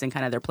whiteness and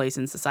kind of their place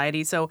in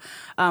society. So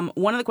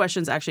one of the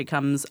questions actually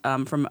comes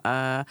from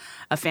a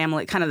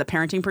family, kind of the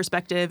parenting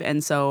perspective.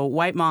 And so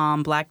white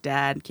mom, black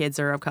dad, kids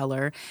are of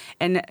color.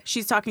 And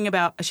she's talking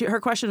about, her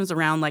question is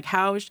around like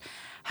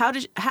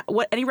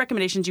what any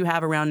recommendations you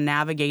have around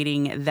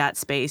navigating that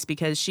space,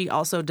 because she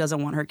also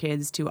doesn't want her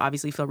kids to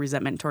obviously feel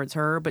resentment towards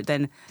her, but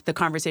then the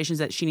conversations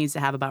that she needs to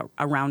have about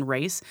around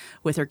race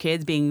with her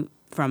kids being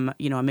from,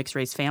 you know, a mixed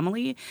race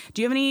family.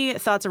 Do you have any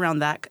thoughts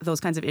around those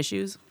kinds of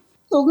issues?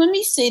 So let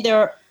me say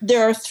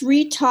there are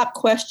 3 top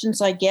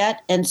questions I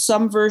get, and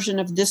some version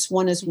of this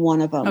one is one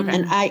of them. Okay.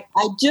 And I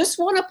just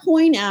want to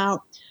point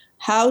out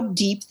how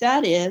deep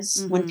that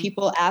is when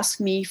people ask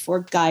me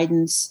for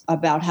guidance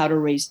about how to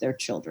raise their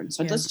children.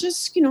 So let's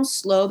just,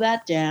 slow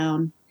that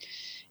down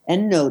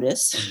and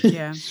notice.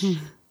 Yeah.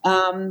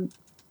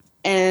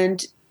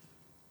 And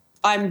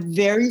I'm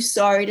very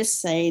sorry to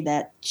say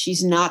that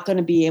she's not going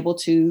to be able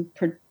to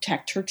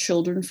protect her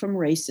children from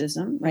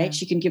racism, right? Yeah.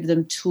 She can give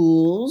them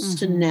tools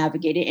to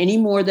navigate it any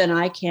more than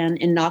I can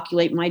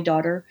inoculate my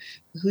daughter,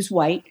 who's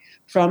white,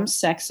 from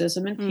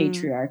sexism and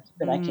patriarchy,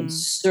 but I can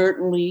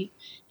certainly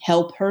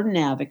help her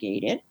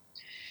navigate it.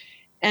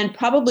 And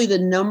probably the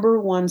number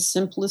one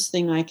simplest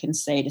thing I can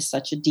say to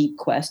such a deep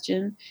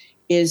question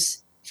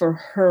is for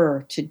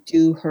her to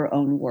do her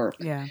own work.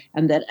 Yeah.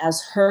 And that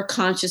as her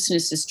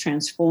consciousness is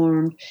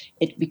transformed,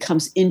 it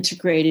becomes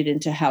integrated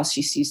into how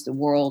she sees the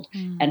world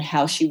and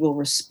how she will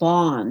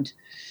respond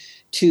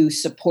to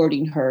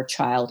supporting her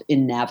child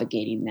in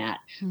navigating that.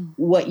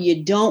 What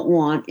you don't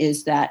want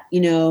is that,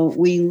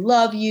 we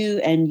love you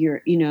and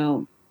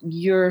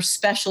you're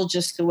special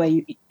just the way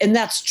you, and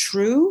that's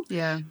true.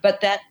 Yeah.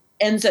 But that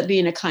ends up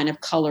being a kind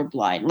of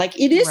colorblind. Like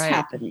it is Right.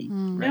 happening.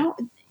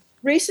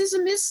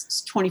 Racism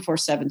is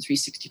 24/7,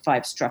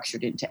 365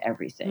 structured into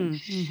everything.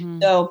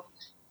 So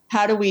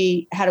how do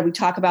we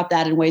talk about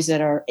that in ways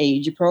that are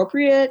age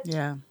appropriate?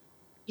 Yeah.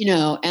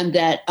 And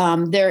that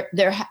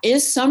there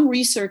is some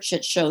research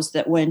that shows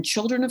that when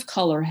children of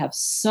color have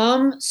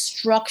some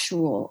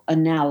structural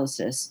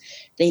analysis,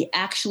 they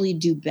actually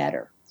do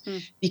better.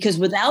 Because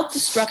without the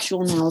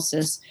structural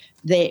analysis,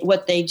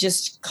 what they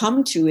just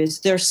come to is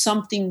there's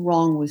something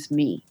wrong with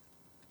me.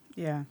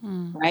 Yeah.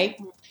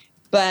 Right.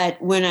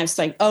 But when I was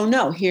like, oh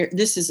no,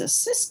 this is a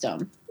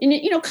system, and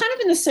kind of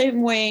in the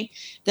same way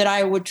that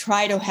I would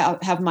try to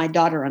have my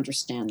daughter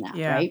understand that.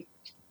 Yeah. Right.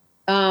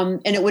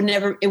 And it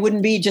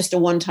wouldn't be just a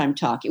one-time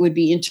talk. It would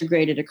be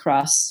integrated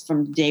across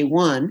from day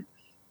one,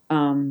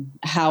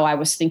 how I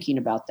was thinking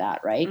about that.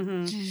 Right.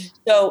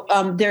 So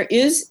there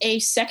is a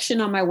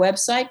section on my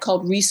website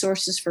called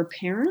Resources for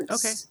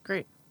Parents. Okay,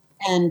 great.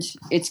 And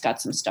it's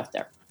got some stuff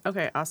there.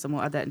 Okay, awesome.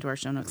 We'll add that into our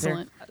show notes.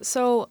 Excellent.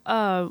 So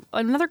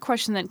another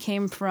question that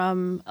came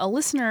from a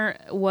listener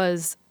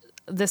was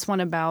this one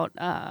about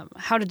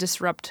how to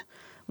disrupt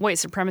white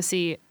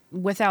supremacy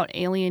without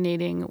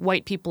alienating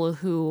white people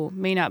who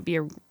may not be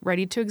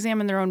ready to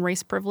examine their own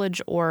race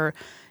privilege, or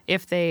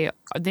if they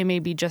may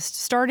be just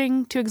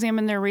starting to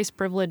examine their race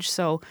privilege.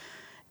 So,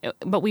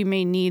 but we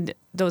may need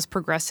those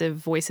progressive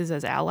voices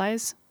as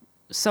allies.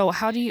 So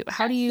how do you do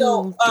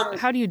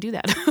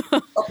that?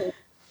 Okay,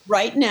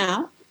 right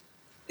now,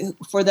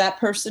 for that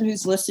person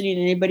who's listening,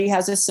 anybody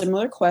has a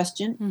similar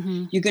question,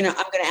 I'm going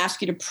to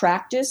ask you to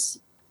practice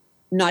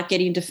not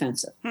getting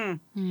defensive.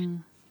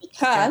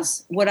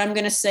 Because what I'm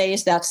going to say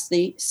is that's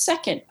the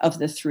second of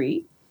the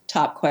 3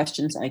 top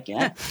questions I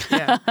get.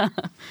 Yeah.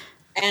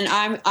 And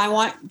I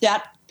want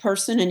that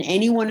person and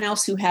anyone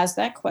else who has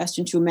that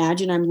question to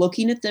imagine I'm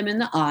looking at them in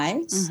the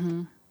eyes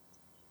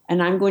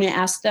and I'm going to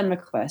ask them a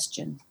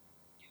question.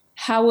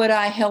 How would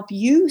I help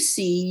you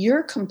see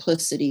your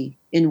complicity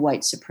in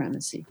white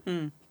supremacy?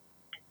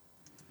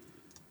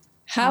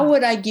 How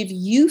would I give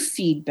you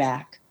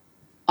feedback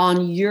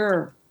on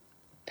your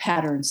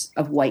patterns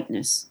of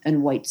whiteness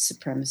and white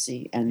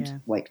supremacy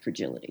and white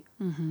fragility?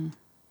 And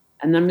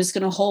I'm just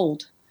going to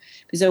hold,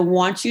 because I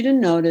want you to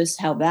notice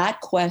how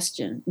that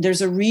question,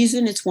 there's a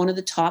reason it's one of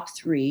the top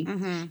 3.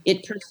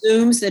 It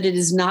presumes that it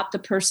is not the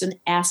person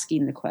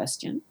asking the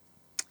question.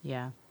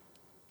 Yeah.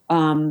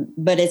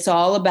 But it's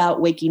all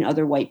about waking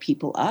other white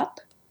people up.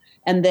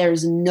 And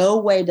there's no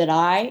way that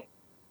I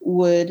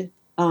would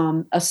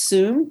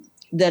assume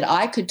that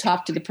I could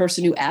talk to the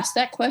person who asked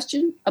that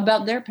question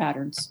about their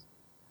patterns.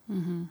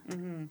 And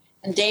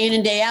day in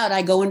and day out,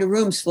 I go into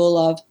rooms full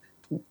of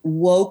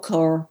woke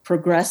or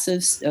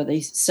progressives, or they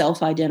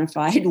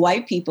self-identified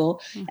white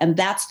people, and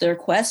that's their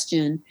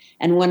question.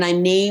 And when I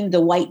name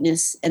the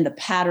whiteness and the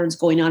patterns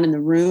going on in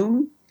the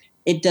room,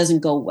 it doesn't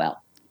go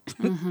well.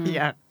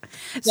 Yeah.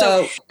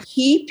 So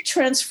keep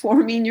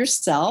transforming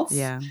yourself.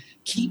 Yeah.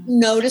 Keep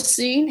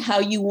noticing how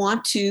you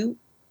want to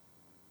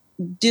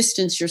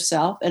distance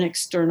yourself and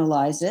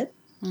externalize it.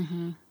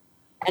 And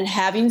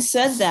having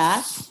said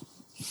that,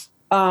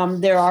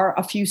 there are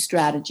a few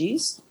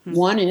strategies.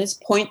 One is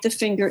point the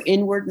finger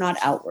inward, not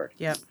outward.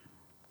 Yep.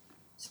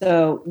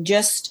 So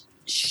just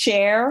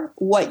share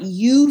what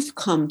you've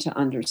come to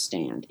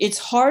understand. It's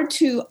hard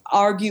to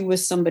argue with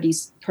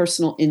somebody's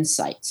personal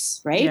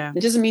insights, right? Yeah.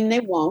 It doesn't mean they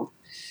won't.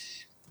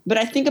 But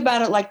I think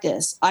about it like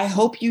this. I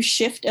hope you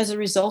shift as a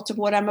result of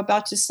what I'm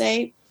about to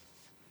say.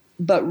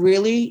 But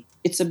really,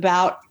 it's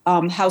about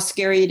how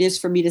scary it is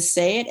for me to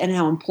say it and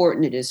how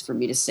important it is for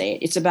me to say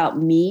it. It's about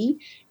me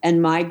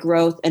and my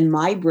growth and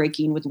my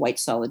breaking with white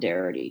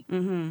solidarity.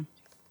 Mm-hmm.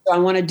 So I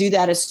want to do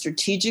that as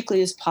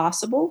strategically as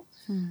possible.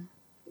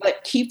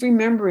 But keep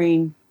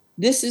remembering,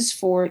 this is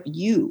for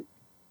you.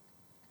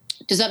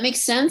 Does that make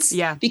sense?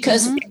 Yeah.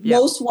 Because Yeah.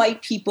 most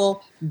white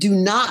people do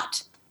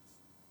not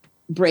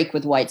break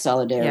with white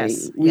solidarity.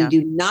 Yes. We Yeah.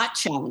 do not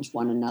challenge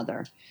one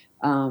another.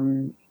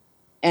 And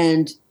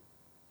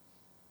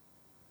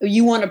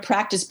you want to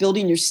practice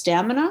building your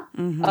stamina,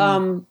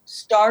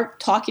 start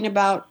talking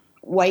about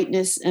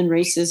whiteness and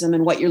racism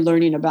and what you're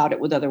learning about it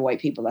with other white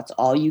people. That's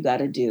all you got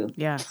to do.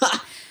 Yeah.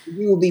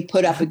 You will be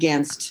put up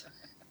against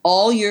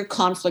all your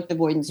conflict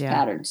avoidance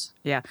patterns.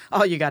 Yeah.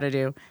 All you got to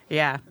do.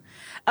 Yeah.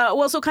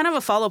 Well, so kind of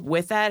a follow-up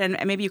with that, and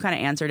maybe you kind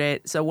of answered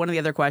it. So one of the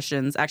other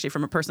questions, actually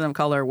from a person of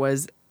color,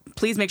 was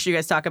please make sure you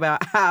guys talk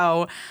about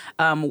how,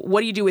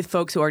 what do you do with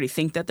folks who already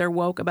think that they're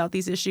woke about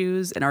these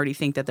issues and already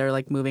think that they're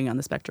like moving on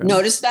the spectrum?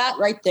 Notice that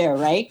right there,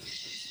 right?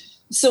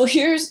 So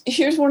here's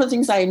one of the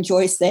things I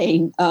enjoy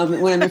saying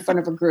when I'm in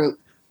front of a group.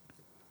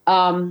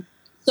 Some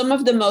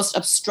of the most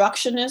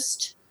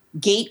obstructionist,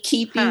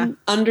 gatekeeping,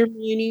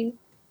 undermining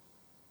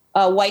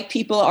white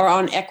people are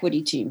on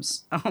equity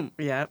teams.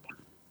 Yeah.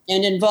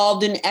 And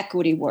involved in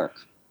equity work.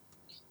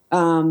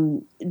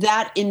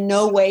 That in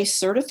no way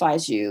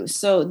certifies you.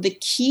 So the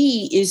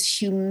key is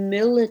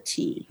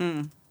humility,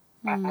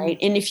 right?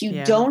 And if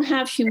you don't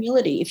have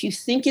humility, if you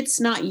think it's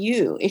not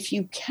you, if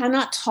you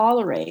cannot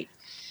tolerate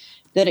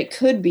that it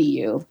could be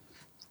you,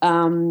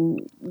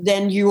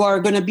 then you are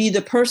going to be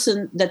the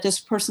person that this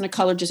person of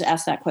color just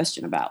asked that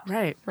question about.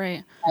 Right.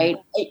 Right. Right.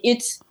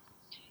 It's,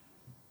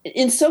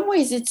 in some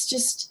ways, it's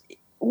just,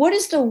 what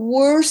is the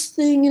worst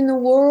thing in the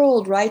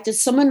world, right? That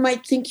someone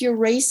might think you're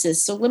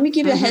racist. So let me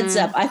give you a heads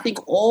up. I think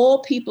all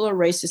people are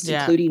racist,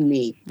 including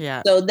me.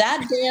 Yeah. So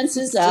that dance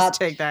is up. Just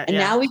take that. And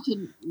now we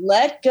can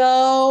let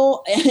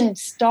go and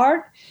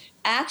start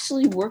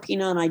actually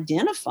working on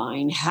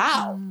identifying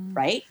how,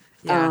 right?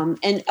 Yeah.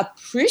 And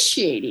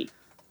appreciating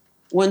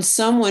when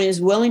someone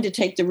is willing to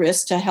take the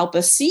risk to help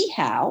us see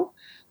how,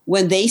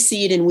 when they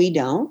see it and we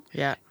don't,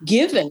 Yeah.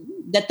 given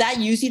that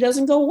usually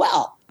doesn't go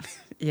well.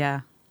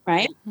 Yeah.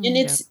 Right. And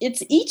it's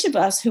each of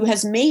us who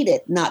has made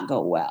it not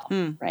go well.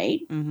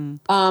 Right.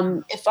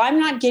 If I'm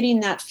not getting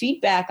that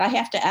feedback, I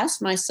have to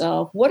ask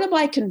myself, what have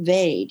I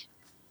conveyed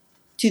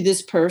to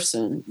this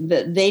person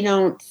that they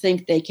don't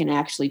think they can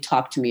actually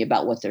talk to me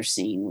about what they're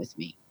seeing with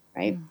me?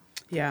 Right.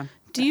 Yeah.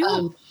 Do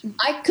you?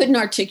 I couldn't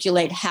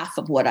articulate half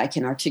of what I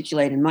can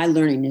articulate, and my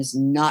learning is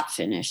not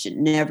finished. It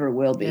never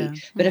will be. Yeah.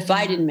 But if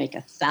I didn't make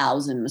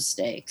 1,000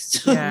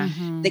 mistakes, Yeah.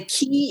 the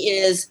key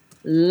is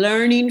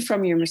learning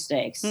from your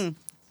mistakes.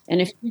 And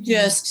if you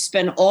just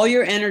spend all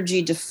your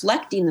energy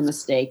deflecting the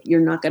mistake, you're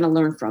not going to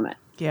learn from it.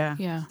 Yeah.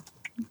 Yeah.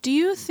 Do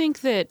you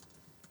think that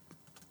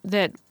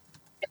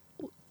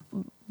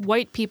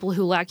white people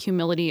who lack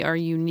humility are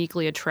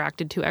uniquely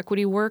attracted to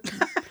equity work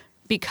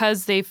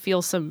because they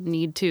feel some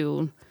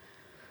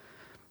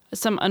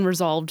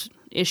unresolved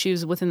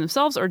issues within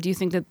themselves, or do you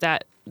think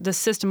that the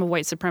system of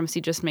white supremacy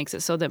just makes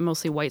it so that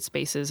mostly white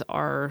spaces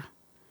are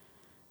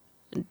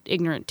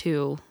ignorant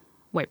to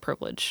white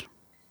privilege?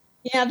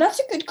 Yeah, that's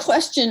a good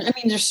question. I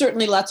mean, there's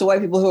certainly lots of white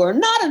people who are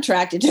not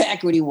attracted to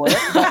equity work.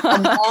 But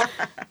on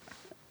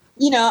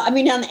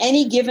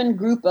any given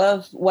group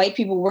of white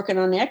people working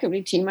on the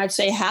equity team, I'd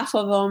say half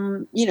of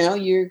them,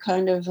 you're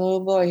kind of, oh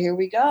boy, here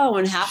we go.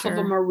 And half of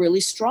them are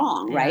really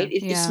strong, right?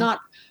 It's not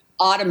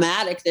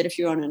automatic that if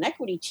you're on an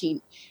equity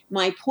team.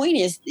 My point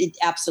is, it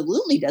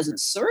absolutely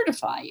doesn't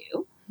certify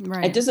you.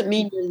 Right. It doesn't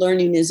mean your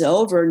learning is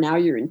over. Now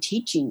you're in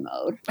teaching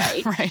mode,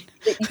 right? Right.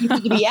 You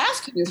need to be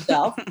asking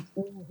yourself,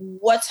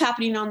 what's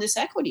happening on this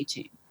equity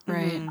team?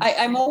 Right.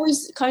 I'm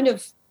always kind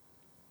of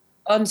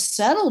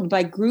unsettled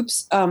by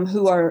groups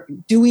who are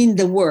doing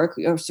the work,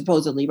 or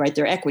supposedly, right,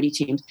 they're equity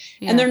teams,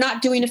 and they're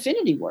not doing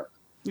affinity work.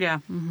 Yeah.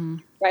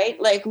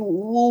 Right? Like,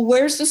 well,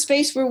 where's the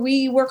space where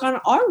we work on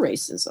our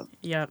racism?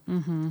 Yep.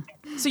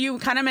 So you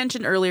kind of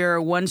mentioned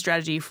earlier one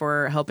strategy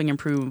for helping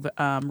improve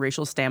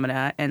racial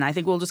stamina, and I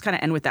think we'll just kind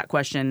of end with that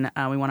question.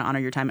 We want to honor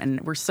your time, and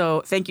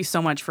thank you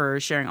so much for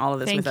sharing all of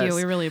this with us. Thank you.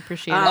 We really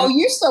appreciate it. Oh,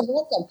 you're so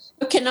welcome.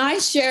 But can I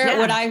share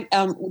what I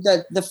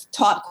the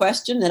top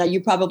question that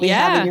you probably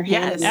have in your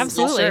hand? Yes,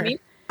 absolutely. Sure.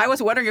 I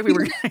was wondering if we were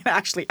going to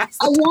actually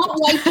ask. I want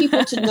white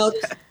people to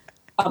notice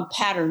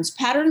patterns.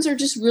 Patterns are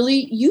just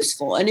really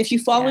useful, and if you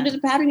fall into the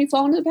pattern, you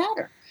fall into the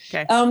pattern.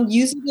 Okay.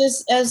 Use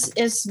it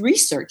as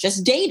research, as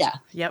data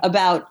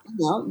about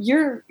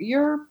your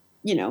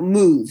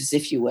moves,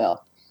 if you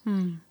will.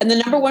 And the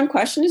number one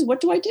question is, what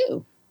do I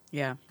do?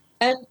 Yeah.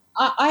 And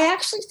I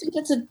actually think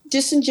that's a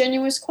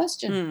disingenuous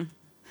question.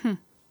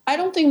 I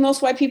don't think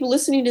most white people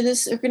listening to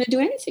this are going to do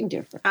anything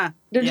different.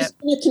 They're just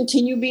going to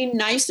continue being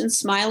nice and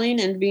smiling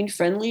and being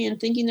friendly and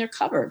thinking they're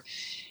covered.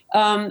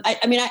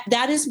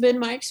 That has been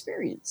my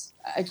experience.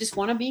 I just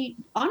want to be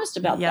honest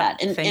about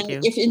that. And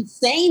if in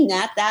saying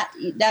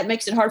that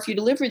makes it hard for you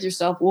to live with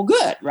yourself, well,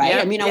 good, right?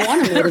 Yep. I mean, I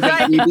want to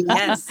motivate you to be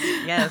yes.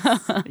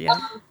 Yeah.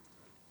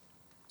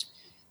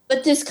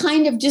 But this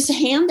kind of just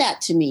hand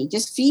that to me,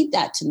 just feed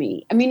that to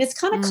me. I mean, it's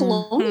kind of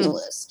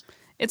colonialist.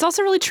 It's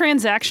also really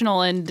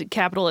transactional and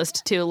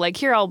capitalist too. Like,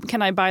 here,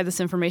 can I buy this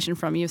information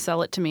from you,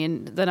 sell it to me,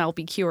 and then I'll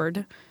be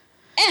cured.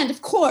 And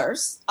of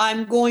course,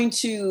 I'm going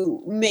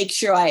to make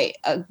sure I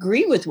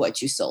agree with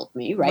what you sold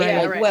me,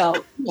 right? Right. Well,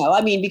 no,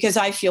 I mean, because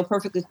I feel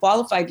perfectly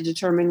qualified to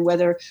determine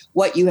whether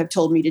what you have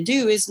told me to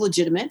do is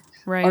legitimate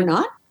or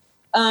not.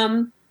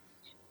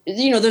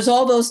 There's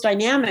all those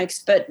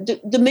dynamics, but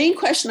the main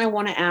question I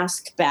want to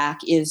ask back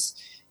is,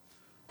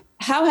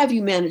 how have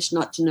you managed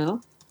not to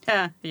know?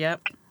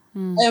 Yep.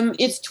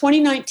 It's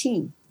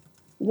 2019.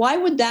 Why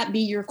would that be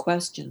your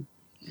question?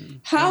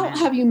 How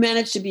have you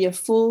managed to be a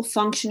full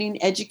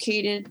functioning,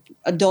 educated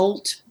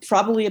adult,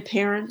 probably a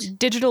parent?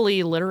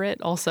 Digitally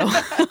literate also.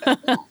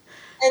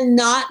 And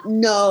not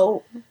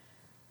know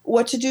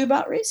what to do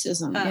about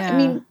racism?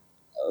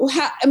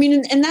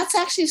 And that's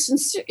actually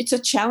sincere. It's a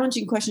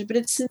challenging question, but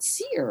it's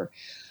sincere.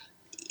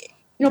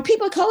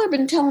 People of color have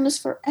been telling us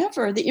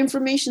forever. The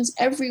information's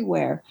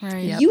everywhere.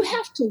 Right. Yep. You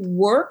have to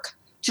work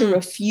to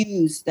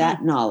refuse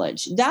that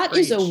knowledge. That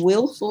is a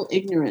willful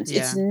ignorance.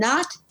 Yeah. It's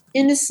not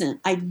innocent.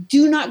 I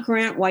do not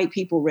grant white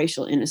people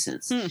racial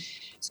innocence.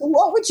 So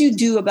what would you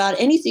do about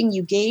anything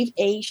you gave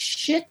a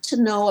shit to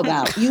know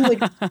about? You would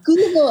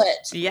Google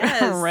it.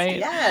 Yes. Right.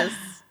 Yes.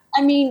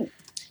 I mean,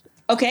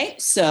 okay,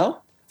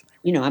 so,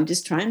 I'm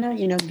just trying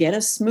to, get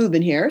us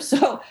moving here.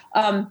 So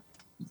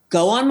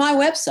go on my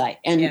website,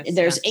 and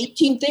there's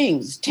 18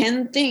 things,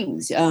 10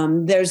 things.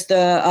 There's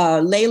the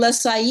Layla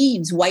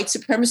Saeed's White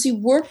Supremacy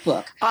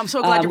Workbook. Oh, I'm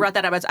so glad you brought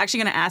that up. I was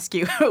actually going to ask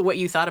you what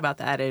you thought about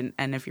that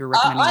and if you're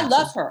recommending I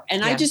love her.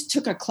 And I just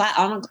took a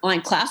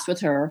online class with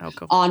her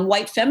on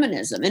white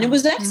feminism, and it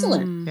was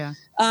excellent.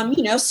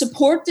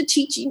 Support the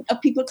teaching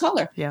of people of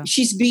color. Yeah.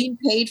 She's being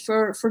paid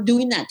for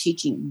doing that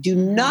teaching. Do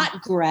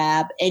not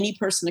grab any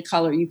person of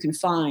color you can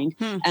find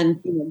and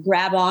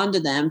grab onto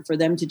them for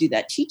them to do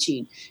that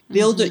teaching.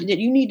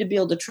 You need to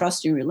build a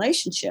trusting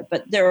relationship.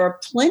 But there are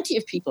plenty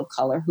of people of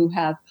color who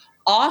have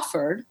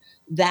offered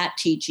that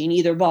teaching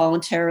either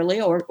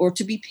voluntarily or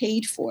to be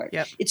paid for it.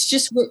 Yep. It's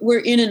just we're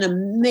in an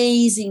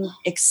amazing,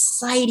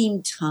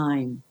 exciting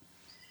time.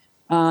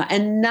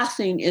 And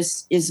nothing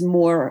is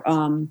more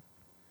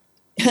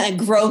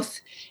growth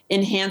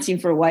enhancing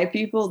for white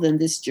people than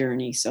this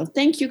journey. So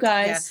thank you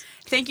guys.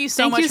 Yeah. Thank you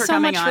so much for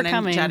coming on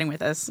and chatting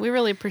with us. We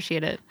really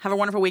appreciate it. Have a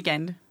wonderful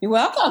weekend. You're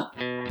welcome.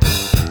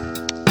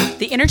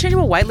 The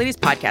Interchangeable White Ladies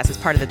podcast is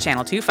part of the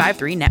Channel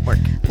 253 network.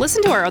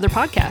 Listen to our other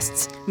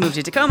podcasts. Move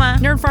to Tacoma.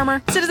 Nerd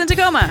Farmer. Citizen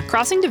Tacoma.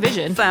 Crossing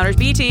Division. Flounders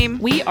B Team.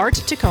 We Art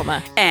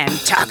Tacoma. And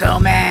Taco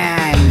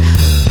Man.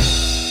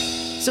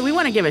 So we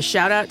want to give a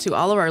shout out to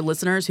all of our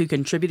listeners who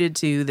contributed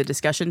to the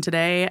discussion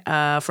today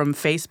from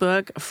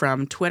Facebook,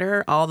 from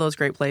Twitter, all those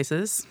great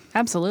places.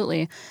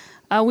 Absolutely.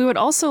 We would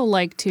also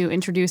like to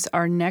introduce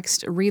our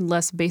next Read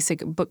Less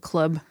Basic Book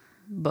Club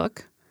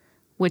book,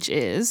 which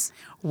is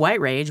White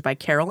Rage by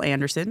Carol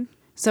Anderson.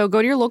 So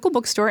go to your local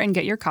bookstore and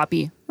get your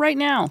copy right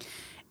now.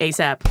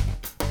 ASAP.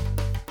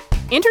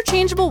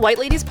 Interchangeable White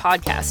Ladies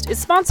podcast is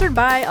sponsored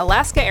by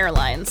Alaska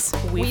Airlines.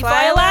 We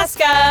fly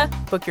Alaska.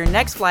 Book your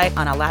next flight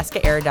on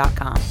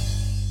alaskaair.com.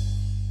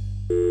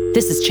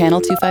 This is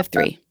Channel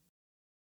 253.